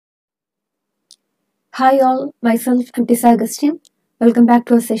Hi all, myself Sagar Sindhu. Welcome back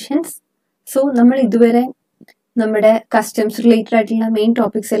to our sessions. So, we have customs related main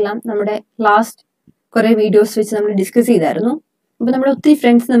topics last videos which we discussed. But we have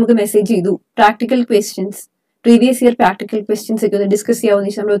friends message practical questions. Previous year practical questions discuss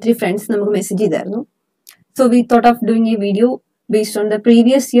friends message. So we thought of doing a video based on the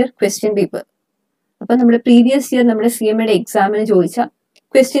previous year question paper. So, previous year CMA exam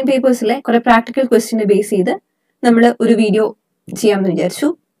question papers practical question based video.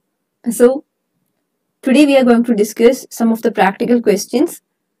 So today we are going to discuss some of the practical questions.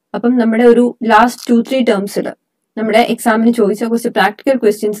 Last 2-3 terms exam practical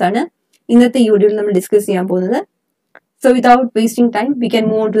questions in the video discuss. So without wasting time, we can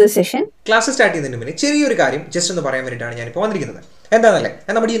move on to the session. Class start just on the parameter. And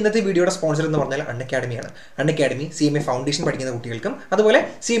the video sponsor Unacademy. Unacademy, CMA Foundation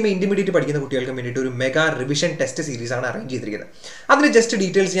CMA Intermediate mega revision test series arranged. That's just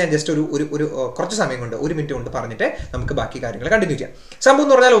details just a minute continue. Some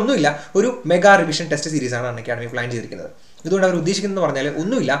mega revision test series Unacademy plan. This is the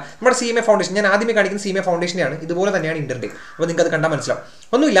CMA Foundation. I am going to CMA Foundation. This is the internet. You can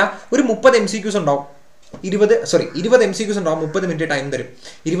 30 MCQs. 20 MCQs and 30 minute time.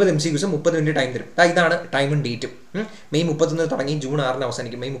 20 MCQs and 30 minute time. That is time and date. May 31 June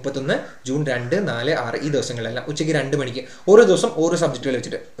 6 May 31 June 2 4 6 this ദിവസങ്ങളെല്ലാം ഉച്ചയ്ക്ക് 2 മണിക്ക് ഓരോ ദിവസം ഓരോ സബ്ജക്റ്റുകൾ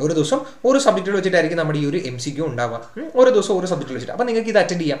വെച്ചിട്ട് വെച്ചിട്ടായിരിക്കും നമ്മുടെ ഈ ഒരു MCQ ഉണ്ടാവുക ഓരോ ദിവസം ഓരോ സബ്ജക്റ്റുകൾ വെച്ചിട്ട് അപ്പോൾ നിങ്ങൾക്ക് ഇത്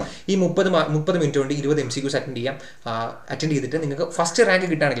അറ്റൻഡ് ചെയ്യാം ഈ 30 മിനിറ്റ് കൊണ്ട് 20 MCQs അറ്റൻഡ് ചെയ്തിട്ട് നിങ്ങൾക്ക് ഫസ്റ്റ് റാങ്ക്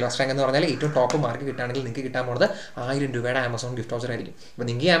കിട്ടാണെങ്കിൽ ഫസ്റ്റ് റാങ്ക് എന്ന് പറഞ്ഞാൽ ഏറ്റവും ടോപ്പ് മാർക്ക് കിട്ടാണെങ്കിൽ നിങ്ങൾക്ക് കിട്ടാൻ പോകുന്നത് 1000 രൂപയുടെ ആമസോൺ ഗിഫ്റ്റ് വൗച്ചർ ആയിരിക്കും അപ്പോൾ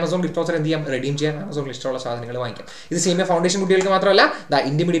നിങ്ങൾക്ക് ഈ ആമസോൺ ഗിഫ്റ്റ് വൗച്ചർ എന്ത് ചെയ്യാം റെഡീം ചെയ്യാം ആമസോൺ ലിസ്റ്റുള്ള സാധനങ്ങൾ വാങ്ങിക്കാം ഇത് CMA ഫൗണ്ടേഷൻ കുട്ടികൾക്ക് മാത്രമല്ല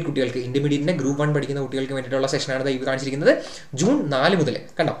ഇന്റർമീഡിയറ്റ് കുട്ടികൾക്ക് ഇന്റർമീഡിയറ്റിന്റെ ഗ്രൂപ്പ് 1 പഠിക്കുന്ന കുട്ടികൾക്ക് വേണ്ടിയിട്ടുള്ള സെഷനാണ് ഇത് കാണിച്ചിരിക്കുന്നത് ജൂൺ 4 മുതൽ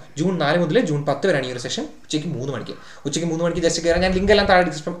കണ്ടോ ജൂൺ 4 മുതൽ ജൂൺ 10 വരെയാണ് ഈ ഒരു സെഷൻ ഉച്ചയ്ക്ക് 3 മണിക്ക് ജസ്റ്റ് കയറാൻ ഞാൻ ലിങ്ക് എല്ലാം താഴെ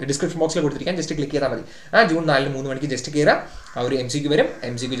ഡിസ്ക്രിപ്ഷൻ ബോക്സിൽ കൊടുത്തിരിക്കാം ജസ്റ്റ് ക്ലിക്ക് ചെയ്താൽ മതി ജൂൺ 4 3 മണിക്ക് ജസ്റ്റ് കയറാം ആ ഒരു MCQ വരും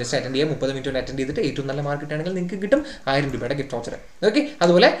MCQ ജസ്റ്റ് അറ്റൻഡ് ചെയ്യാം 30 മിനിറ്റ് അറ്റൻഡ് ചെയ്തിട്ട് ഏറ്റവും നല്ല മാർക്ക് കിട്ടുകയാണെങ്കിൽ നിങ്ങൾക്ക് കിട്ടും 1000 രൂപയുടെ ഗിഫ്റ്റ് വൗച്ചർ ഓക്കെ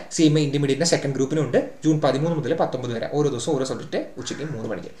അതുപോലെ CMA ഇന്റർമീഡിയറ്റിന്റെ സെക്കൻഡ് ഗ്രൂപ്പിനുണ്ട് ജൂൺ 13 മുതൽ 19 വരെ ഓരോ ദിവസം ഓരോ സബ്ജക്റ്റ് ഉച്ചയ്ക്ക്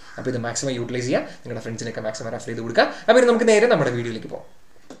 3 മണിക്ക് അപ്പോൾ ഇത് മാക്സിമം യൂട്ടിലൈസ് ചെയ്യുക നിങ്ങളുടെ ഫ്രണ്ട്സിനൊക്കെ മാക്സിമം റെഫർ ചെയ്ത് കൊടുക്കുക അപ്പോൾ നമുക്ക് നേരെ നമ്മുടെ വീഡിയോയിലേക്ക് പോകാം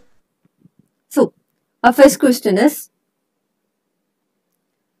So our first question is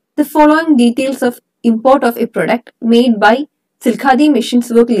the following details of import of a product made by Silkhadi Machines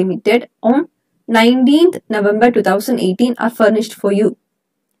Work Limited on 19th November 2018 are furnished for you.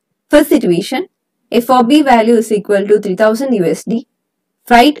 First situation, FOB value is equal to 3000 USD,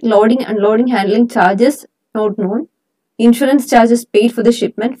 freight, loading, unloading, handling charges not known, insurance charges paid for the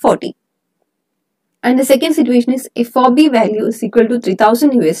shipment 40. And the second situation is FOB value is equal to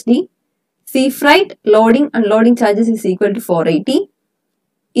 3000 USD, sea freight, loading, unloading charges is equal to 480,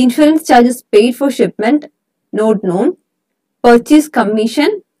 insurance charges paid for shipment not known, purchase commission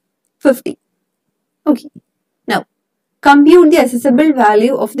 50. Okay. Now, compute the accessible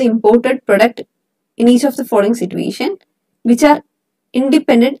value of the imported product in each of the following situation, which are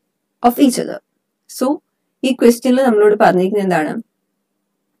independent of each other. So, this question is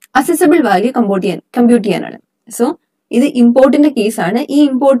accessible value compute cheyananu. So, this is important case. This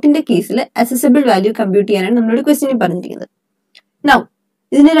important case accessible value compute cheyananu nammalodu question paranjirikkunnu. Now,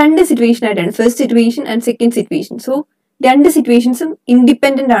 this is two situations, first situation and second situation. So, two situations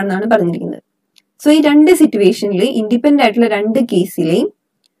independent ആണെന്നാണ് പറഞ്ഞിരിക്കുന്നത്. So, ഈ രണ്ട് സിറ്റുവേഷനിൽ independent ആയിട്ടുള്ള രണ്ട് കേസിലെയും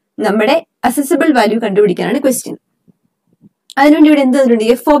നമ്മുടെ accessible value കണ്ടുപിടിക്കാനാണ് question. അതിനുവേണ്ടി ഇവിടെ എന്ത് തന്നിട്ടുണ്ട്?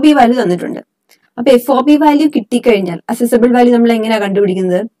 FOB വാല്യൂ തന്നിട്ടുണ്ട്. അപ്പൊ FOB വാല്യൂ കിട്ടിക്കഴിഞ്ഞാൽ അസസബിൾ വാല്യൂ നമ്മൾ എങ്ങനെയാണ്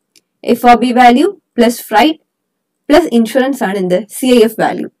കണ്ടുപിടിക്കുന്നത്? FOB value plus freight plus insurance ആണ് എന്ത്? CIF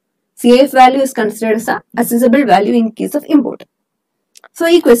value. CIF value is considered as accessible value in case of import. So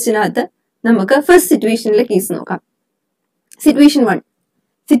ഈ ക്വസ്റ്റ്യനകത്ത് നമുക്ക് ഫസ്റ്റ് സിറ്റുവേഷനിലെ കേസ് നോക്കാം. Situation 1.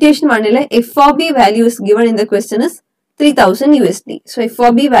 Situation 1 FOB value is given in the question is 3000 USD. So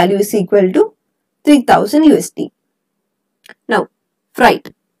FOB value is equal to 3000 USD. Now, freight.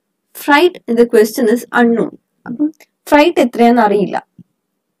 Freight in the question is unknown. Freight എത്രയാണെന്ന് അറിയില്ല.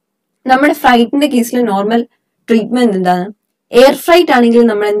 നമ്മുടെ ഫ്രൈറ്റിന്റെ കേസിൽ normal treatment എന്താണ്? Air freight ആണെങ്കിൽ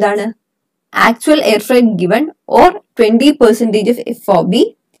നമ്മൾ എന്താണ്? Actual air freight given or 20% of FOB,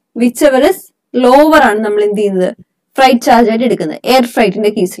 whichever is lower ആണ് നമ്മൾ എന്ത് ചെയ്യുന്നത്? ഫ്രൈറ്റ് ചാർജ് ആയിട്ട് എടുക്കുന്നത് എയർ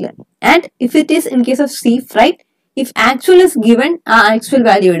ഫ്രൈറ്റിന്റെ കേസിൽ. And if it is in case of sea freight, if actual is given ആ ആക്ച്വൽ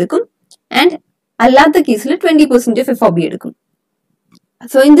വാല്യൂ എടുക്കും ആൻഡ് അല്ലാത്ത കേസിൽ 20% ഓഫ് FOB എടുക്കും.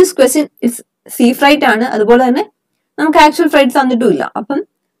 So in this question it's see freight ആണ്, അതുപോലെ തന്നെ നമുക്ക് ആക്ച്വൽ ഫ്രൈറ്റ് തന്നിട്ടുമില്ല. അപ്പം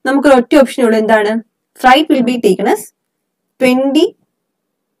നമുക്ക് ഒറ്റ ഓപ്ഷൻ ഉള്ളൂ, എന്താണ്? Freight will be taken as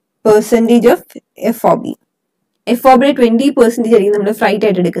 20% of FOB. FOB 20% ആയിരിക്കും നമ്മൾ ഫ്രൈറ്റ്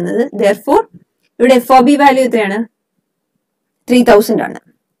ആയിട്ട് എടുക്കുന്നത്. Therefore ഇവിടെ FOB വാല്യൂ എത്രയാണ്? 3000 ആണ്.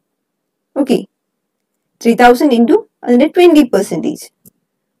 ഓക്കെ, 3000 ഇൻറ്റു അതിന്റെ 20%.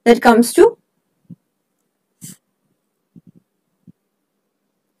 ദാറ്റ് കംസ് ടു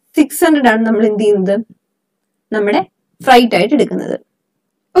 600 ആണ് നമ്മൾ എന്ത് ചെയ്യുന്നത്, നമ്മുടെ ഫ്രൈറ്റ് ആയിട്ട് എടുക്കുന്നത്.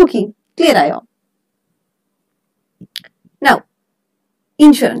 ഓക്കെ, ക്ലിയർ ആയോ? Now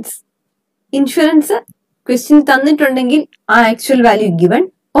insurance. ഇൻഷുറൻസ് ക്വസ്റ്റ്യൻ തന്നിട്ടുണ്ടെങ്കിൽ ആ actual value given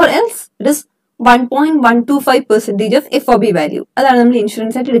or else it is 1.125% of FOB value. അതാണ് നമ്മൾ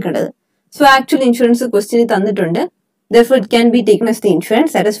ഇൻഷുറൻസ് ആയിട്ട് എടുക്കേണ്ടത്. സോ ആക്ച്വൽ ഇൻഷുറൻസ് ക്വസ്റ്റ്യൻ തന്നിട്ടുണ്ട്. Therefore it can be taken as the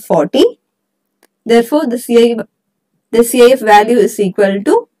insurance, that is 40. Therefore the CIF value is equal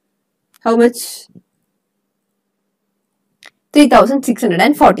to how much?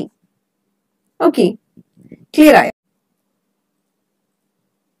 3640. Okay, clear ആയോ?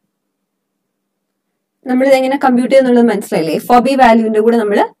 നമ്മൾ ഇതെങ്ങനെ compute ചെയ്യുന്നുള്ളത് മനസ്സിലായില്ലേ? FOB വാല്യൂവിന്റെ കൂടെ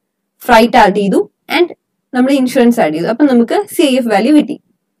നമ്മൾ ഫ്രൈറ്റ് ആഡ് ചെയ്തു ആൻഡ് നമ്മൾ ഇൻഷുറൻസ് ആഡ് ചെയ്തു. അപ്പൊ നമുക്ക് CIF വാല്യൂ കിട്ടി.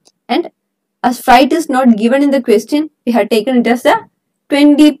 And as freight is not given in the question, we have taken it as the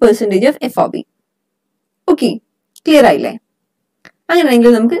 20% of FOB. Okay, clear ആയില്ലേ?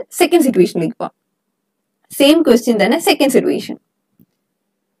 അങ്ങനെയാണെങ്കിൽ നമുക്ക് സെക്കൻഡ് സിറ്റുവേഷനിലേക്ക് പോവാം. സെയിം ക്വസ്റ്റ്യൻ തന്നെ second situation.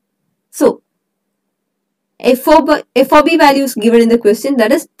 So FOB value is given in the question,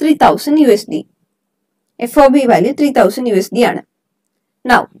 that is 3000 USD. FOB value 3000 USD ആണ്.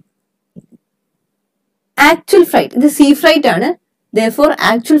 Now actual freight, ഇത് sea freight ആണ്. Therefore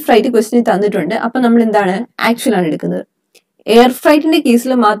actual freight question തന്നിട്ടുണ്ട്. അപ്പൊ നമ്മൾ എന്താണ്, ആക്ച്വൽ ആണ് എടുക്കുന്നത്. എയർ ഫ്രൈറ്റിന്റെ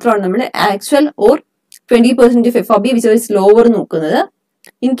കേസിൽ മാത്രമാണ് നമ്മൾ actual or 20% of FOB which is lower നോക്കുന്നത്.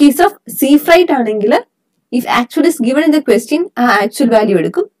 In case of sea freight ആണെങ്കിൽ if actual is given in the question ആ ആക്ച്വൽ വാല്യൂ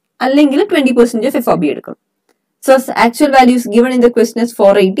എടുക്കും, അല്ലെങ്കിൽ 20% ഓഫ് FOB എടുക്കും. So actual value is given in the question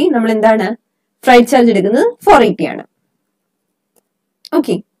 480. നമ്മൾ എന്താണ്, freight charge എടുക്കുന്നത് 480 ആണ്.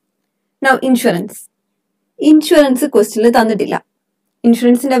 Okay, now insurance. ഇൻഷുറൻസ് ക്വസ്റ്റ്യനിൽ തന്നിട്ടില്ല.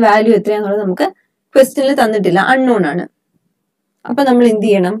 ഇൻഷുറൻസിന്റെ വാല്യൂ എത്രയാണെന്നുള്ളത് നമുക്ക് ക്വസ്റ്റ്യനിൽ തന്നിട്ടില്ല, അൺനോൺ ആണ്. അപ്പൊ നമ്മൾ എന്ത്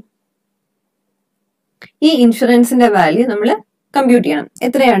ചെയ്യണം, ഈ ഇൻഷുറൻസിന്റെ വാല്യൂ നമ്മൾ കമ്പ്യൂട്ട് ചെയ്യണം.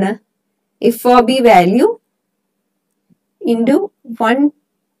 എത്രയാണ്? FOB വാല്യൂ ഇൻറ്റു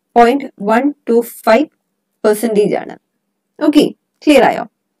 1.125% ആണ്. ഓക്കെ, ക്ലിയർ ആയോ?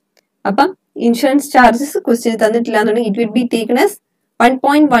 അപ്പം ഇൻഷുറൻസ് ചാർജസ് ക്വസ്റ്റ്യൻ തന്നിട്ടില്ല എന്നുണ്ടെങ്കിൽ it will be taken as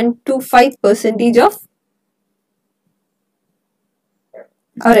 1.125% of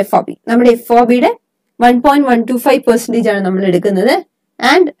our FOB. നമ്മുടെ FOBയുടെ 1.125% ആണ് നമ്മൾ എടുക്കുന്നത്.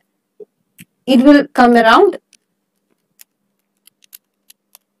 And it will come around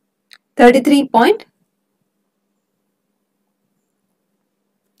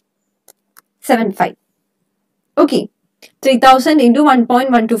 33.75. Okay, 3000 into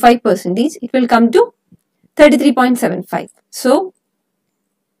 1.125%, it will come to 33.75. So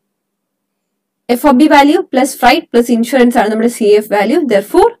FOB value plus freight plus insurance are the CIF value.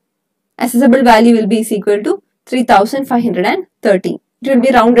 Therefore, accessible value will be equal to 3530. It will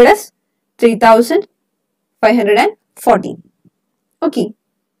be rounded as 3540. Okay.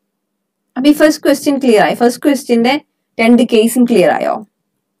 Abhi first question clear aayo. First question de 10 case clear aayo.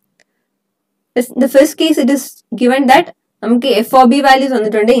 The first case it is given that namukku FOB values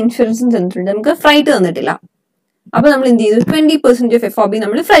vannitunde, insurance vannitunde, namukku freight vannittilla. Appo nammal endu cheyidu 20% of FOB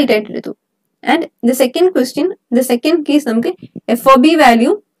nammal freight aayittu eduthu. And the second question, the second case നമുക്ക് FOB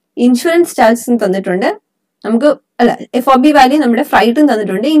value insurance ചാർജസും തന്നിട്ടുണ്ട്. നമുക്ക് അല്ല, FOB value നമ്മുടെ ഫ്രൈറ്റും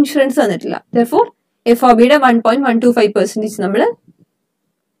തന്നിട്ടുണ്ട്, insurance തന്നിട്ടില്ല. Therefore FOBയുടെ 1.125% നമ്മൾ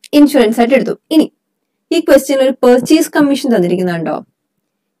insurance ആയിട്ട് എടുത്തു. ഇനി ഈ ക്വസ്റ്റ്യനിൽ ഒരു പെർച്ചേസ് കമ്മീഷൻ തന്നിരിക്കുന്നുണ്ടോ?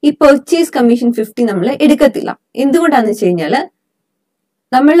 ഈ പെർച്ചേസ് കമ്മീഷൻ 50 നമ്മൾ എടുക്കത്തില്ല. എന്തുകൊണ്ടാന്ന് വെച്ച് കഴിഞ്ഞാൽ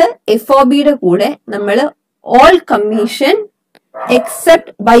നമ്മൾ FOBയുടെ കൂടെ നമ്മൾ all commission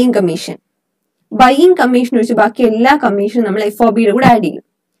except buying commission, buying commission ഒഴിച്ച് ബാക്കി എല്ലാ കമ്മീഷനും നമ്മൾ FOBയുടെ കൂടെ ആഡ് ചെയ്യും.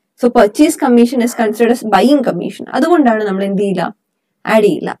 So purchase commission is considered as buying commission. അതുകൊണ്ടാണ് നമ്മൾ എന്ത് ചെയ്യില്ല, ആഡ്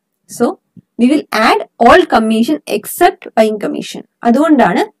ചെയ്യില്ല. So we will add all commission except buying commission.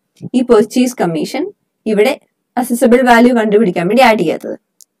 അതുകൊണ്ടാണ് ഈ പർച്ചേസ് കമ്മീഷൻ ഇവിടെ അസസബിൾ വാല്യൂ കണ്ടുപിടിക്കാൻ വേണ്ടി ആഡ് ചെയ്യാത്തത്.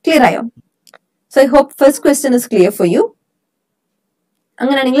 ക്ലിയർ ആയോ? So I hope first question is clear for you.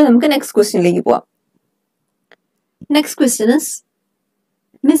 അങ്ങനെയാണെങ്കിൽ നമുക്ക് നെക്സ്റ്റ് ക്വസ്റ്റ്യനിലേക്ക് പോവാം. Next question is,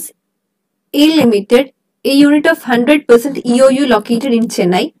 Miss A Limited, a unit of 100% EOU located in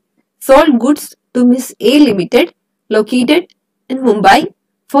Chennai, sold goods to Miss A Limited located in Mumbai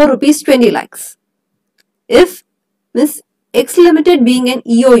for rupees 20 lakhs. If Miss X Limited, being an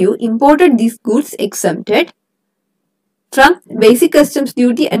EOU, imported these goods exempted from basic customs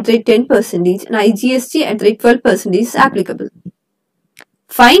duty at rate 10% and IGST at rate 12% is applicable.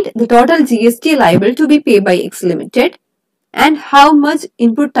 Find the total GST liable to be paid by X Limited and how much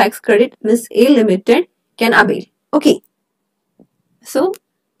input tax credit Miss A Limited can avail. Okay. So,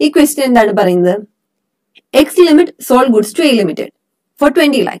 ഈ question എന്താണ് പറയുന്നത്? X limit sold goods to A limited four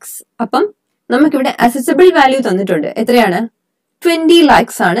 20 lakhs. അപ്പം നമുക്കിവിടെ accessible value തന്നിട്ടുണ്ട്. എത്രയാണ്? 20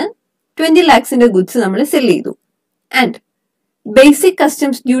 lakhs ആണ്. 20 lakhsന്റെ goods നമ്മൾ cell ചെയ്തു. And basic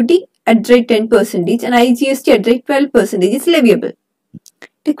customs duty at rate 10% and IGST at rate 12% is leviable.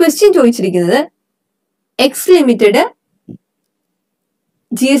 The question ചോദിച്ചിരിക്കുന്നത് എക്സ് ലിമിറ്റഡ്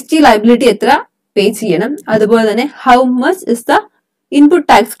GST liability എത്ര പേ ചെയ്യണം, അതുപോലെ തന്നെ how much is the input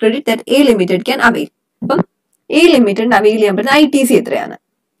tax credit that A limited can avail. അപ്പം A limited avail ചെയ്യാൻ പറ്റുന്ന ITC എത്രയാണ്?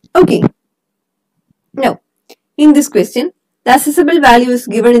 Okay. Now, in this question, the assessable value is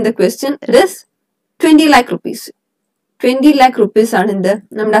given in the question is 20 lakh rupees. 20 lakh rupees are in the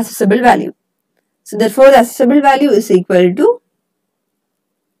number assessable value. So therefore the assessable value is equal to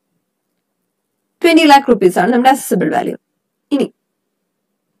 20 lakh rupees are number assessable value. ഇനി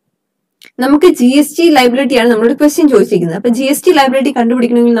നമുക്ക് GST liability ആണ് നമ്മളോട് question ചോദിച്ചിരിക്കുന്നത്. അപ്പൊ GST liability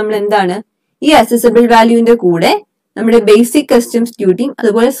കണ്ടുപിടിക്കണമെങ്കിൽ നമ്മൾ എന്താണ്, ഈ accessible വാല്യൂവിന്റെ കൂടെ നമ്മുടെ ബേസിക് കസ്റ്റംസ് ഡ്യൂട്ടിയും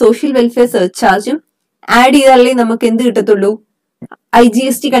അതുപോലെ സോഷ്യൽ വെൽഫെയർ സർചാർജും ആഡ് ചെയ്താലേ നമുക്ക് എന്ത് കിട്ടത്തുള്ളൂ,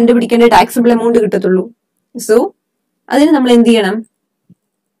 IGST കണ്ടുപിടിക്കേണ്ട ടാക്സബിൾ എമൗണ്ട് കിട്ടത്തുള്ളൂ. സോ അതിന് നമ്മൾ എന്ത് ചെയ്യണം,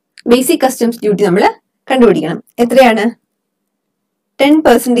 ബേസിക് കസ്റ്റംസ് ഡ്യൂട്ടി നമ്മൾ കണ്ടുപിടിക്കണം. എത്രയാണ്?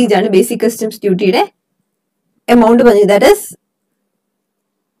 10% ആണ് ബേസിക് കസ്റ്റംസ് ഡ്യൂട്ടിയുടെ എമൗണ്ട് പറഞ്ഞത്. That is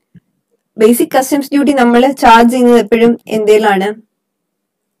basic customs duty നമ്മൾ ചാർജ് ചെയ്യുന്നത് എപ്പോഴും എന്തേലാണ്,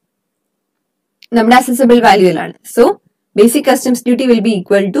 നമ്മുടെ accessible വാല്യൂയിലാണ്. So basic customs duty will be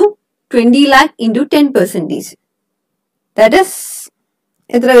equal to 20 lakh into 10%. That is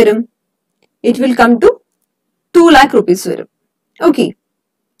എത്ര വരും? It will come to 2 lakh rupees വരും. Okay.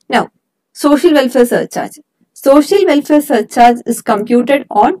 Now, social welfare surcharge. Social welfare surcharge is computed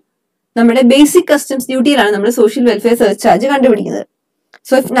on നമ്മുടെ basic customs duty യിലാണ് നമ്മൾ social welfare surcharge കണ്ടുപിടിക്കുന്നത്.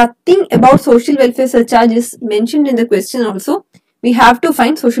 So, if nothing about social welfare surcharge is mentioned in the question also, we have to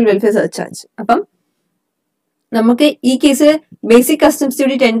find social welfare surcharge. അപ്പം നമുക്ക് ഈ കേസിൽ basic customs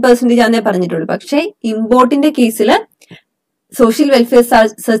duty 10% ആണെന്നേ പറഞ്ഞിട്ടുള്ളൂ. പക്ഷേ ഇമ്പോർട്ടിന്റെ കേസിൽ സോഷ്യൽ വെൽഫെയർ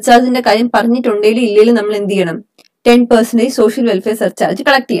സർചാർജിന്റെ കാര്യം പറഞ്ഞിട്ടുണ്ടെങ്കിലും ഇല്ലെങ്കിലും നമ്മൾ എന്ത് ചെയ്യണം, 10% സോഷ്യൽ വെൽഫെയർ സർചാർജ്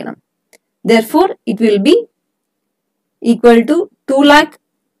കളക്ട് ചെയ്യണം. Therefore, it will be equal to 2 lakh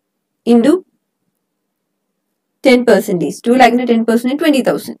into 10%. 2 lakh into 10%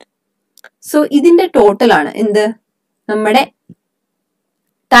 20,000. So, ഇതിന്റെ ടോട്ടൽ ആണ് എന്ത്, നമ്മുടെ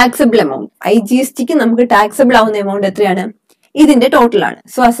ടാക്സബിൾ എമൗണ്ട്. IGSTക്ക് നമുക്ക് ടാക്സബിൾ ആവുന്ന എമൗണ്ട് എത്രയാണ്, ഇതിന്റെ ടോട്ടൽ ആണ്.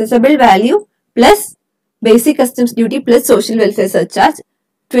 So accessible value plus basic customs duty plus social welfare surcharge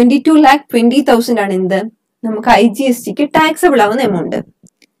 22,20,000 ആണ് എന്ത്, നമുക്ക് IGSTക്ക് ടാക്സബിൾ ആവുന്ന എമൗണ്ട്.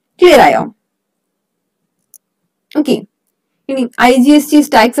 ക്ലിയർ ആയോ? ഓക്കെ. ഇനി IGST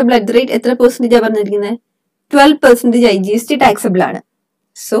taxable at the rate എത്ര പെർസെന്റേജ് ആണ് പറഞ്ഞിരിക്കുന്നത്? 12% IGST ടാക്സബിൾ ആണ്.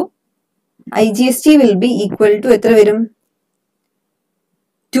 So IGST will be equal to എത്ര വരും?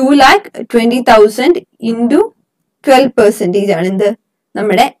 2,20,000 into 12% ആണ് എന്ത്,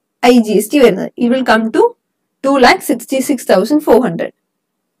 നമ്മുടെ IGST വരുന്നത്. It will come to 2,66,400.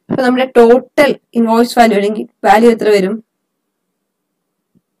 അപ്പൊ നമ്മുടെ ടോട്ടൽ ഇൻവോയ്സ് വാല്യൂ അല്ലെങ്കിൽ വാല്യൂ എത്ര വരും?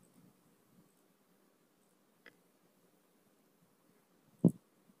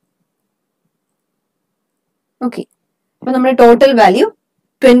 ഓക്കെ. അപ്പൊ നമ്മുടെ ടോട്ടൽ വാല്യൂ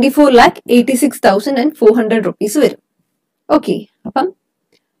 24,86,400 rupees വരും. ഓക്കെ. അപ്പം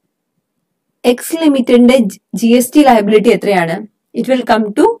എക്സ് ലിമിറ്റഡിന്റെ GST ലയബിലിറ്റി എത്രയാണ്? ഇറ്റ് വിൽ കം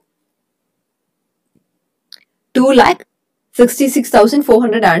ടു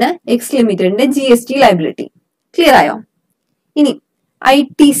 2,66,400 ആണ് എക്സ് ലിമിറ്റഡിന്റെ GST ലയബിലിറ്റി. ക്ലിയർ ആയോ? ഇനി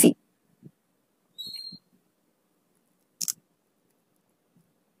ITC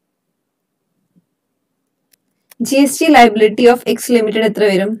GST liability of X Limited എത്ര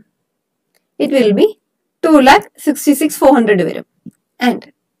വരും? It will be 2,66,400 വരും. And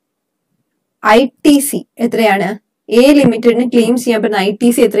ITC എത്രയാണ്? A ലിമിറ്റഡിന് ക്ലെയിം ചെയ്യാൻ പറ്റുന്ന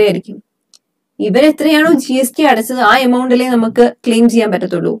ITC എത്രയായിരിക്കും? ഇവരെത്രയാണോ GST അടച്ചത് ആ എമൗണ്ടിലേ നമുക്ക് ക്ലെയിം ചെയ്യാൻ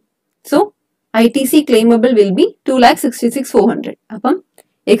പറ്റത്തുള്ളൂ. So ITC claimable will be 2,66,400. അപ്പം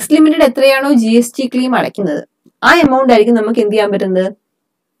X Limited എത്രയാണോ GST ക്ലെയിം അടയ്ക്കുന്നത് ആ എമൗണ്ട് ആയിരിക്കും നമുക്ക് എന്ത് ചെയ്യാൻ പറ്റുന്നത്?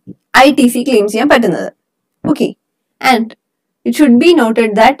 ITC ക്ലെയിം ചെയ്യാൻ പറ്റുന്നത്. Okay, and it should be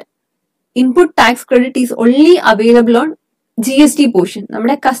noted that input tax credit is only available on GST portion.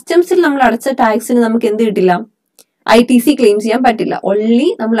 നമ്മുടെ കസ്റ്റംസിൽ നമ്മൾ അടച്ച ടാക്സിന് നമുക്ക് എന്ത് കിട്ടില്ല? ITC ക്ലെയിം ചെയ്യാൻ പറ്റില്ല. ഓൺലി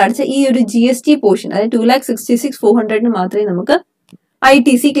നമ്മൾ അടച്ച ഈ ഒരു GST പോർഷൻ, അതായത് 2,66,400 മാത്രമേ നമുക്ക്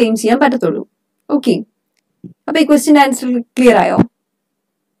ITC ക്ലെയിം ചെയ്യാൻ പറ്റത്തുള്ളൂ. ഓക്കെ. അപ്പൊ ഈ ക്വസ്റ്റ്യന്റെ ആൻസർ ക്ലിയർ ആയോ?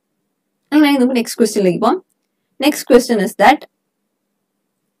 അങ്ങനെ നമുക്ക് നെക്സ്റ്റ് ക്വസ്റ്റ്യനിലേക്ക് പോവാം. Next question is that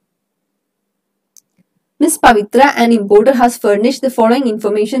Miss Pavitra, an importer, has furnished the following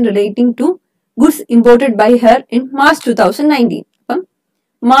information relating to goods imported by her in March 2019. അപ്പം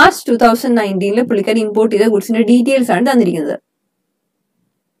മാർച്ച് 2019 പുള്ളിക്കാരി ഇമ്പോർട്ട് ചെയ്ത ഗുഡ്സിന്റെ ഡീറ്റെയിൽസ് ആണ് തന്നിരിക്കുന്നത്.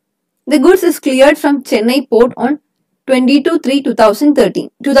 The goods is cleared from Chennai port on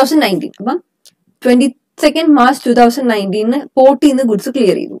 22/3/2019. അപ്പം 22nd March 2019 പോർട്ടിൽ നിന്ന് goods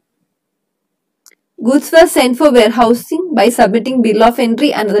clear ചെയ്തു. Goods were sent for warehousing by submitting bill of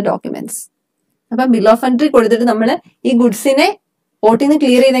entry and other documents. അപ്പം ബിൽ ഓഫ് എൻട്രി കൊടുത്തിട്ട് നമ്മൾ ഈ ഗുഡ്സിനെ പോർട്ടിൽ നിന്ന്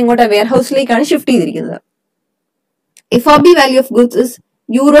ക്ലിയർ ചെയ്ത് എങ്ങോട്ടാ വെയർഹൗസിലേക്കാണ് ഷിഫ്റ്റ് ചെയ്തിരിക്കുന്നത്. FOB value of goods is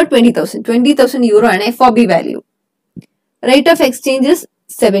 €20,000. 20,000 euro ആണ് FOB value. Rate of exchange is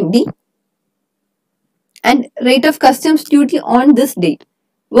 70 and rate of customs duty on this date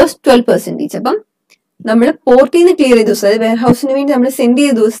was 12%. അപ്പം നമ്മൾ പോർട്ടിൽ നിന്ന് ക്ലിയർ ചെയ്ത ദിവസം, അതായത് വെയർഹൗസിന് വേണ്ടി നമ്മൾ സെൻഡ്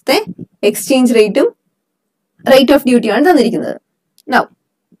ചെയ്ത ദിവസത്തെ എക്സ്ചേഞ്ച് റേറ്റും റേറ്റ് ഓഫ് ഡ്യൂട്ടിയാണ് തന്നിരിക്കുന്നത്. Now,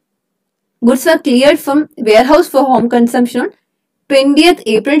 goods were cleared from warehouse for home consumption on 20th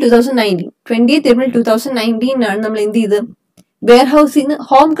April 2019. 20th April 2019 ആണ് നമ്മൾ എന്ത് ചെയ്ത് വെയർഹൗസിൽ നിന്ന്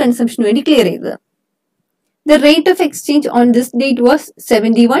ഹോം കൺസംഷന് വേണ്ടി ക്ലിയർ ചെയ്തത്. The rate of exchange on this date was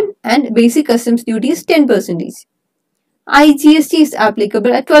 71 and basic customs duty is 10%. IGST is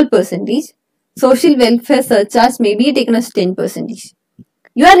applicable at 12%. Social welfare surcharge may be taken as 10%.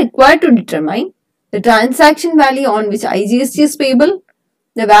 You are required to determine the transaction value on which IGST is payable,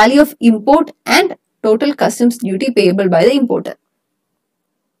 the value of import and total customs duty payable by the importer.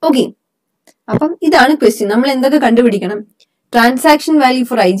 Okay. അപ്പം ഇതാണ് question. നമ്മൾ എന്തൊക്കെ കണ്ടുപിടിക്കണം? Transaction value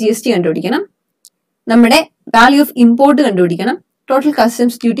four IGST കണ്ടുപിടിക്കണം, നമ്മുടെ value of import കണ്ടുപിടിക്കണം, total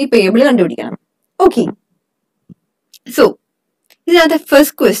customs duty payable കണ്ടുപിടിക്കണം. Okay, so ഇതിനകത്തെ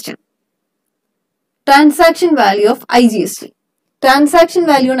first question, transaction value of IGST. Transaction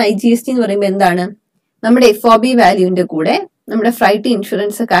value on IGST എന്ന് പറയുമ്പോൾ എന്താണ്? നമ്മുടെ FOB വാല്യൂവിന്റെ കൂടെ നമ്മുടെ ഫ്രൈറ്റ്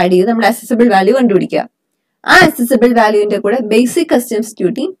ഇൻഷുറൻസ് ഒക്കെ ആഡ് ചെയ്ത് നമ്മുടെ അസസബിൾ വാല്യൂ കണ്ടുപിടിക്കുക. ആ അസസബിൾ വാല്യൂവിന്റെ കൂടെ basic customs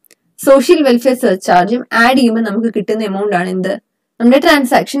duty, social welfare സർചാർജും add ചെയ്യുമ്പോൾ നമുക്ക് കിട്ടുന്ന എമൗണ്ട് ആണ് എന്ത്? നമ്മുടെ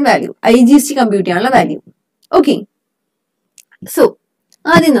ട്രാൻസാക്ഷൻ വാല്യൂ, IGST കമ്പ്യൂട്ട് ചെയ്യാനുള്ള വാല്യൂ. ഓക്കെ, സോ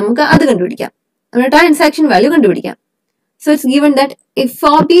ആദ്യം നമുക്ക് അത് കണ്ടുപിടിക്കാം, നമ്മുടെ ട്രാൻസാക്ഷൻ വാല്യൂ കണ്ടുപിടിക്കാം. So it's given that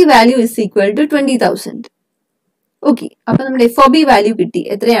FOB value is equal to 20,000. Okay, അപ്പൊ നമ്മുടെ FOB വാല്യൂ കിട്ടി.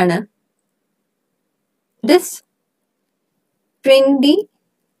 എത്രയാണ്? ഇറ്റ് ഇസ്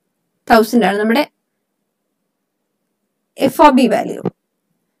 20,000 ആണ് നമ്മുടെ FOB വാല്യൂ.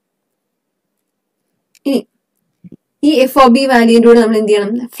 ഇനി ഈ FOB വാല്യൂന്റെ കൂടെ നമ്മൾ എന്ത്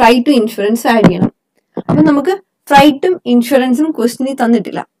ചെയ്യണം? ഫ്രൈറ്റും ഇൻഷുറൻസ് ആഡ് ചെയ്യണം. അപ്പൊ നമുക്ക് ഫ്രൈറ്റും ഇൻഷുറൻസും ക്വസ്റ്റിനിൽ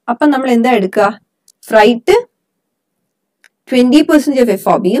തന്നിട്ടില്ല. അപ്പൊ നമ്മൾ എന്താ എടുക്കുക? ഫ്രൈറ്റ് 20% ഓഫ്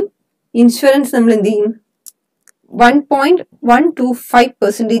FOBയും ഇൻഷുറൻസ് നമ്മൾ എന്ത് ചെയ്യും?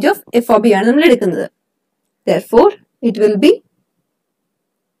 1.125% ഓഫ് FOB ആണ് നമ്മൾ എടുക്കുന്നത്. Therefore, it will be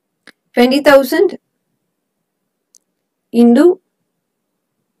 20,000 into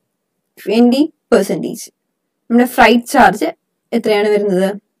 20%. നമ്മുടെ ഫ്രൈറ്റ് ചാർജ് എത്രയാണ് വരുന്നത്?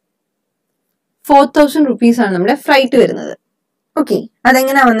 4,000 rupees ആണ് നമ്മുടെ ഫ്രൈറ്റ് വരുന്നത്. ഓക്കെ,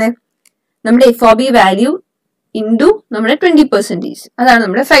 അതെങ്ങനെയാ വന്നേ? നമ്മുടെ FOB വാല്യൂ ഇൻറ്റു നമ്മുടെ 20%, അതാണ്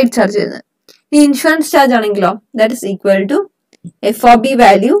നമ്മുടെ ഫ്ലൈറ്റ് ചാർജ് വരുന്നത്. ഈ ഇൻഷുറൻസ് ചാർജ് ആണെങ്കിലോ that is equal to FOB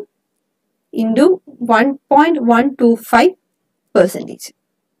value into 1.125%.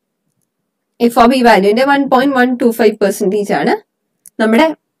 FOB വാല്യൂന്റെ 1.125% ആണ് നമ്മുടെ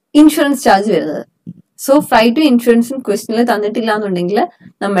ഇൻഷുറൻസ് ചാർജ് വരുന്നത്. സോ ഫ്ലൈറ്റും ഇൻഷുറൻസും ക്വസ്റ്റനിൽ തന്നിട്ടില്ല എന്നുണ്ടെങ്കിൽ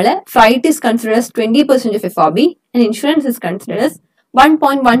നമ്മൾ flight is considered as 20% of FOB and insurance is considered as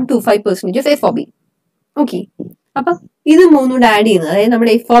 1.125% of FOB. Okay, അപ്പൊ ഇത് മൂന്നൂടെ ആഡ് ചെയ്യുന്നത്, അതായത്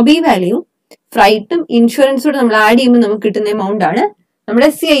നമ്മുടെ FOB വാല്യൂ ഫ്ലൈറ്റും ഇൻഷുറൻസൂടെ നമ്മൾ ആഡ് ചെയ്യുമ്പോൾ നമുക്ക് കിട്ടുന്ന എമൗണ്ട് ആണ് നമ്മുടെ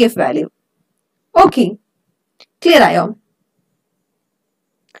CIF വാല്യൂ. ഓക്കെ, ക്ലിയർ ആയോ?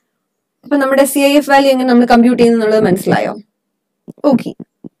 അപ്പൊ നമ്മുടെ CIF വാല്യൂ എങ്ങനെ നമ്മൾ കമ്പ്യൂട്ട് ചെയ്യുന്നുള്ളത് മനസ്സിലായോ? ഓക്കെ,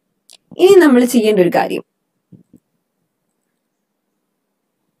 ഇനി നമ്മൾ ചെയ്യേണ്ട ഒരു കാര്യം,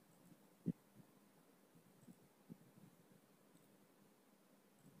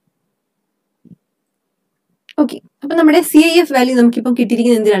 ഓക്കെ, അപ്പൊ നമ്മുടെ CIF വാല്യൂ നമുക്കിപ്പം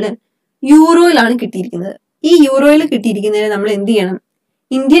കിട്ടിയിരിക്കുന്നത് എന്തിനാണ്? യൂറോയിലാണ് കിട്ടിയിരിക്കുന്നത്. ഈ യൂറോയിൽ കിട്ടിയിരിക്കുന്നതിന് നമ്മൾ എന്ത് ചെയ്യണം?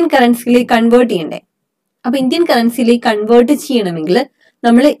 ഇന്ത്യൻ കറൻസിയിലേക്ക് കൺവേർട്ട് ചെയ്യണ്ടേ? അപ്പൊ ഇന്ത്യൻ കറൻസിയിലേക്ക് കൺവേർട്ട് ചെയ്യണമെങ്കിൽ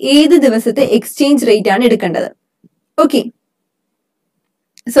നമ്മൾ ഏത് ദിവസത്തെ എക്സ്ചേഞ്ച് റേറ്റ് ആണ് എടുക്കേണ്ടത്? ഓക്കെ,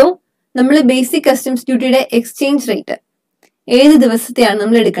 സോ നമ്മൾ ബേസിക് കസ്റ്റംസ് ഡ്യൂട്ടിയുടെ എക്സ്ചേഞ്ച് റേറ്റ് ഏത് ദിവസത്തെയാണ്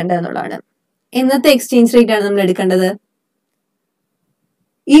നമ്മൾ എടുക്കേണ്ടത് എന്നുള്ളതാണ്. എന്നത്തെ എക്സ്ചേഞ്ച് റേറ്റ് ആണ് നമ്മൾ എടുക്കേണ്ടത്?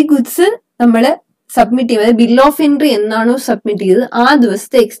 ഈ ഗുഡ്സ് നമ്മൾ സബ്മിറ്റ് ചെയ്യുന്നത് ബിൽ ഓഫ് എൻട്രി എന്നാണോ സബ്മിറ്റ് ചെയ്തത് ആ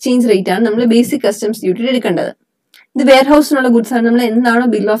ദിവസത്തെ എക്സ്ചേഞ്ച് റേറ്റ് ആണ് നമ്മൾ ബേസിക് കസ്റ്റംസ് ഡ്യൂട്ടിയിൽ എടുക്കേണ്ടത്. ഇത് വെയർ ഹൗസിനുള്ള ഗുഡ്സ് ആണ്. നമ്മൾ എന്നാണോ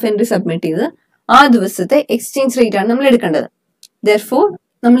ബിൽ ഓഫ് എൻട്രി സബ്മിറ്റ് ചെയ്തത് ആ ദിവസത്തെ എക്സ്ചേഞ്ച് റേറ്റ് ആണ് നമ്മൾ എടുക്കേണ്ടത്. Therefore,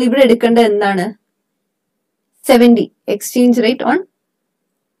 നമ്മൾ ഇവിടെ എടുക്കേണ്ടത് എന്താണ്? 70 exchange rate on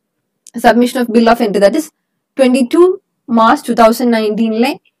submission of bill of entry, that is 22 March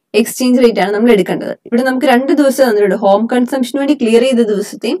 2019 exchange rate ആണ് നമ്മൾ എടുക്കേണ്ടത്. ഇവിടെ നമുക്ക് 2 ദിവസം തന്നിട്ടുണ്ട്, ഹോം കൺസംഷന് വേണ്ടി ക്ലിയർ ചെയ്ത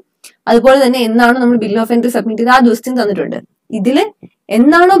ദിവസത്തെയും അതുപോലെ തന്നെ എന്നാണോ നമ്മൾ ബിൽ ഓഫ് എൻട്രി സബ്മിറ്റ് ചെയ്ത് ആ ദിവസത്തെയും തന്നിട്ടുണ്ട്. ഇതില്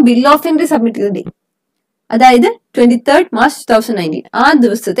എന്നാണോ ബിൽ ഓഫ് എൻട്രി സബ്മിറ്റ് ചെയ്തത്, അതായത് 23rd March 2019 ആ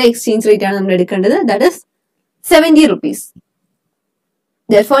ദിവസത്തെ എക്സ്ചേഞ്ച് റേറ്റ് ആണ് നമ്മൾ എടുക്കേണ്ടത്. That is 70 rupees.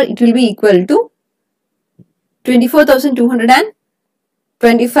 Therefore it will be equal to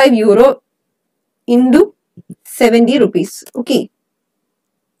 24,225 euro into 70 rupees. Okay,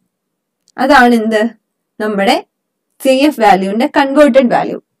 അതാണ് എന്ത് നമ്മുടെ CF വാല്യൂവിന്റെ converted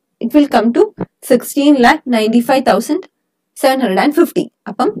value. It will come to 16,95,750.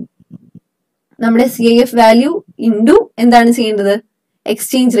 അപ്പം നമ്മുടെ CF വാല്യൂ ഇൻറ്റു എന്താണ് ചെയ്യേണ്ടത്,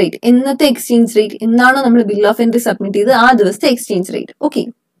 എക്സ്ചേഞ്ച് റേറ്റ്, എന്നത്തെ എക്സ്ചേഞ്ച് റേറ്റ്, എന്നാണോ നമ്മൾ ബിൽ ഓഫ് എൻട്രി സബ്മിറ്റ് ചെയ്ത് ആ ദിവസത്തെ എക്സ്ചേഞ്ച് റേറ്റ്. ഓക്കെ,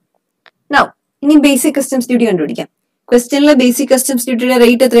 നൗ ഇനി ബേസിക് കസ്റ്റംസ് ഡ്യൂട്ടി കണ്ടുപിടിക്കാം. ക്വസ്റ്റ്യനിലെ ബേസിക് കസ്റ്റംസ് ഡ്യൂട്ടിയുടെ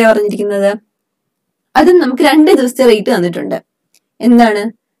റേറ്റ് എത്രയാണ് പറഞ്ഞിരിക്കുന്നത്, അതും നമുക്ക് 2 ദിവസത്തെ റേറ്റ് തന്നിട്ടുണ്ട്. എന്താണ്,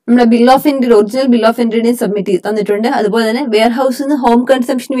 നമ്മുടെ bill of entry, original bill of entry submit ചെയ്ത് തന്നിട്ടുണ്ട്. അതുപോലെ തന്നെ വെയർ ഹൗസിൽ നിന്ന് ഹോം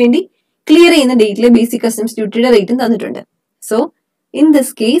കൺസംഷന് വേണ്ടി ക്ലിയർ ചെയ്യുന്ന ഡേറ്റിലെ ബേസിക് കസ്റ്റംസ് ഡ്യൂട്ടിയുടെ റേറ്റും തന്നിട്ടുണ്ട്. സോ ഇൻ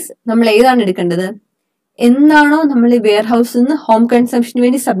ദിസ് കേസ് നമ്മൾ ഏതാണ് എടുക്കേണ്ടത്, എന്നാണോ നമ്മൾ വെയർ ഹൗസിൽ നിന്ന് ഹോം കൺസംഷന്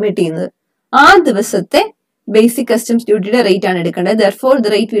വേണ്ടി സബ്മിറ്റ് ചെയ്യുന്നത് ആ ദിവസത്തെ ബേസിക് കസ്റ്റംസ് ഡ്യൂട്ടിയുടെ റേറ്റ് ആണ് എടുക്കേണ്ടത്. Therefore the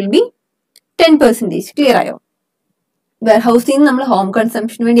rate will be 10%. Clear ആയോ? വെയർ ഹൗസിൽ നിന്ന് നമ്മൾ ഹോം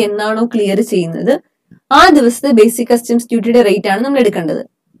കൺസംഷന് വേണ്ടി എന്നാണോ ക്ലിയർ ചെയ്യുന്നത് ആ ദിവസത്തെ ബേസിക് കസ്റ്റംസ് ഡ്യൂട്ടിയുടെ റേറ്റ് ആണ് നമ്മൾ എടുക്കേണ്ടത്.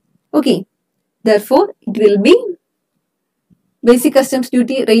 Okay, therefore it will be basic customs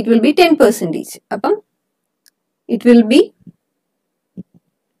duty rate will be 10%. അപ്പം it will be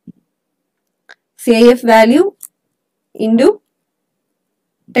CIF value into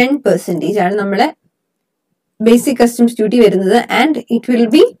 10% ആണ് നമ്മളെ basic customs duty വരുന്നത്. And it will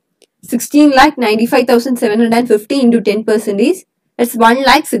be 16,95,750 into 10%. That's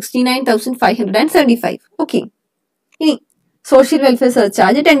 1,69,575. Okay, ഇനി സോഷ്യൽ വെൽഫെയർ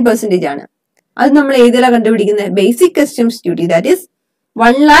സർചാർജ് 10% ആണ്. അത് നമ്മൾ ഏതിലാണ് കണ്ടുപിടിക്കുന്നത്, basic customs duty, that is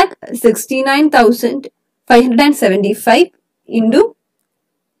 1,69,575 into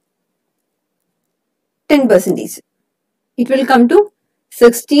 10%. It will come to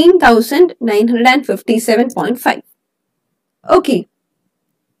 16,957.5. Okay,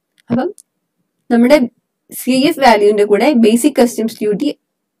 അപ്പം നമ്മുടെ CF വാല്യൂവിന്റെ കൂടെ ബേസിക് കസ്റ്റംസ് ഡ്യൂട്ടി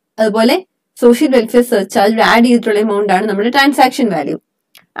അതുപോലെ സോഷ്യൽ വെൽഫെയർ സർചാർജ് ആഡ് ചെയ്തിട്ടുള്ള എമൗണ്ട് ആണ് നമ്മുടെ ട്രാൻസാക്ഷൻ വാല്യൂ.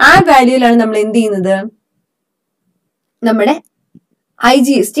 ആ വാല്യൂയിലാണ് നമ്മൾ എന്ത് ചെയ്യുന്നത്, നമ്മുടെ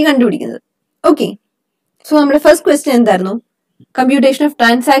IGST കണ്ടുപിടിക്കുന്നത്. ഓക്കെ, സോ നമ്മുടെ ഫസ്റ്റ് ക്വസ്റ്റ്യൻ എന്തായിരുന്നു, computation of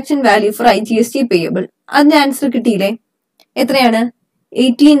transaction value four IGST payable. അതിന്റെ ആൻസർ കിട്ടിയില്ലേ, എത്രയാണ്,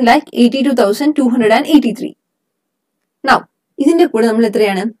 18,82,283. നൗ ഇതിന്റെ കൂടെ നമ്മൾ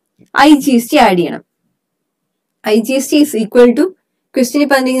എത്രയാണ് IGST ആഡ് ചെയ്യണം. IGST ഈസ് ഈക്വൽ ടു ക്വസ്റ്റ്യനിൽ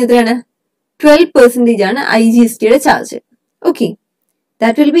പറഞ്ഞിരിക്കുന്നത് എത്രയാണ്, 12% ആണ് IGSTയുടെ charge. Okay,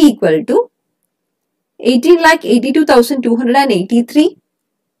 that will be equal to 18,82,283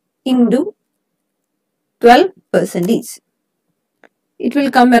 into 12%. It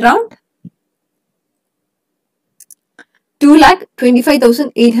will come around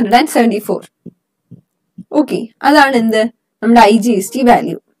 2,25,874. Okay, അതാണ് എന്ത് നമ്മുടെ IGST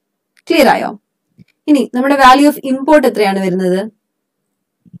വാല്യൂ. ക്ലിയർ ആയോ? ഇനി നമ്മുടെ വാല്യൂ ഓഫ് ഇമ്പോർട്ട് എത്രയാണ് വരുന്നത്,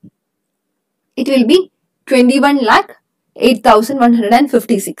 it will be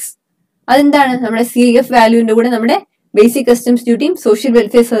 21,08,156. അതെന്താണ്, നമ്മുടെ CF വാല്യൂവിന്റെ കൂടെ നമ്മുടെ ബേസിക് കസ്റ്റംസ് ഡ്യൂട്ടിയും സോഷ്യൽ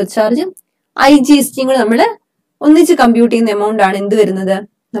വെൽഫെയർ സർചാർജും IGSTയും കൂടെ നമ്മൾ ഒന്നിച്ച് കമ്പ്യൂട്ട് ചെയ്യുന്ന എമൗണ്ട് ആണ് എന്ത് വരുന്നത്,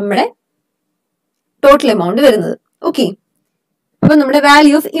 നമ്മുടെ ടോട്ടൽ എമൗണ്ട് വരുന്നത്. ഓക്കെ, അപ്പൊ നമ്മുടെ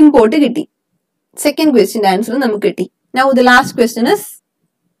വാല്യൂ ഓഫ് ഇമ്പോർട്ട് കിട്ടി. സെക്കൻഡ് ക്വസ്റ്റ്യന്റെ ആൻസർ നമുക്ക് കിട്ടി. Now the last question is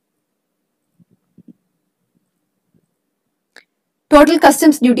total